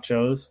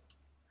 muchachos.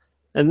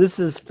 And this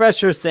is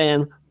Fresher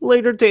saying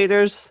later,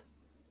 taters.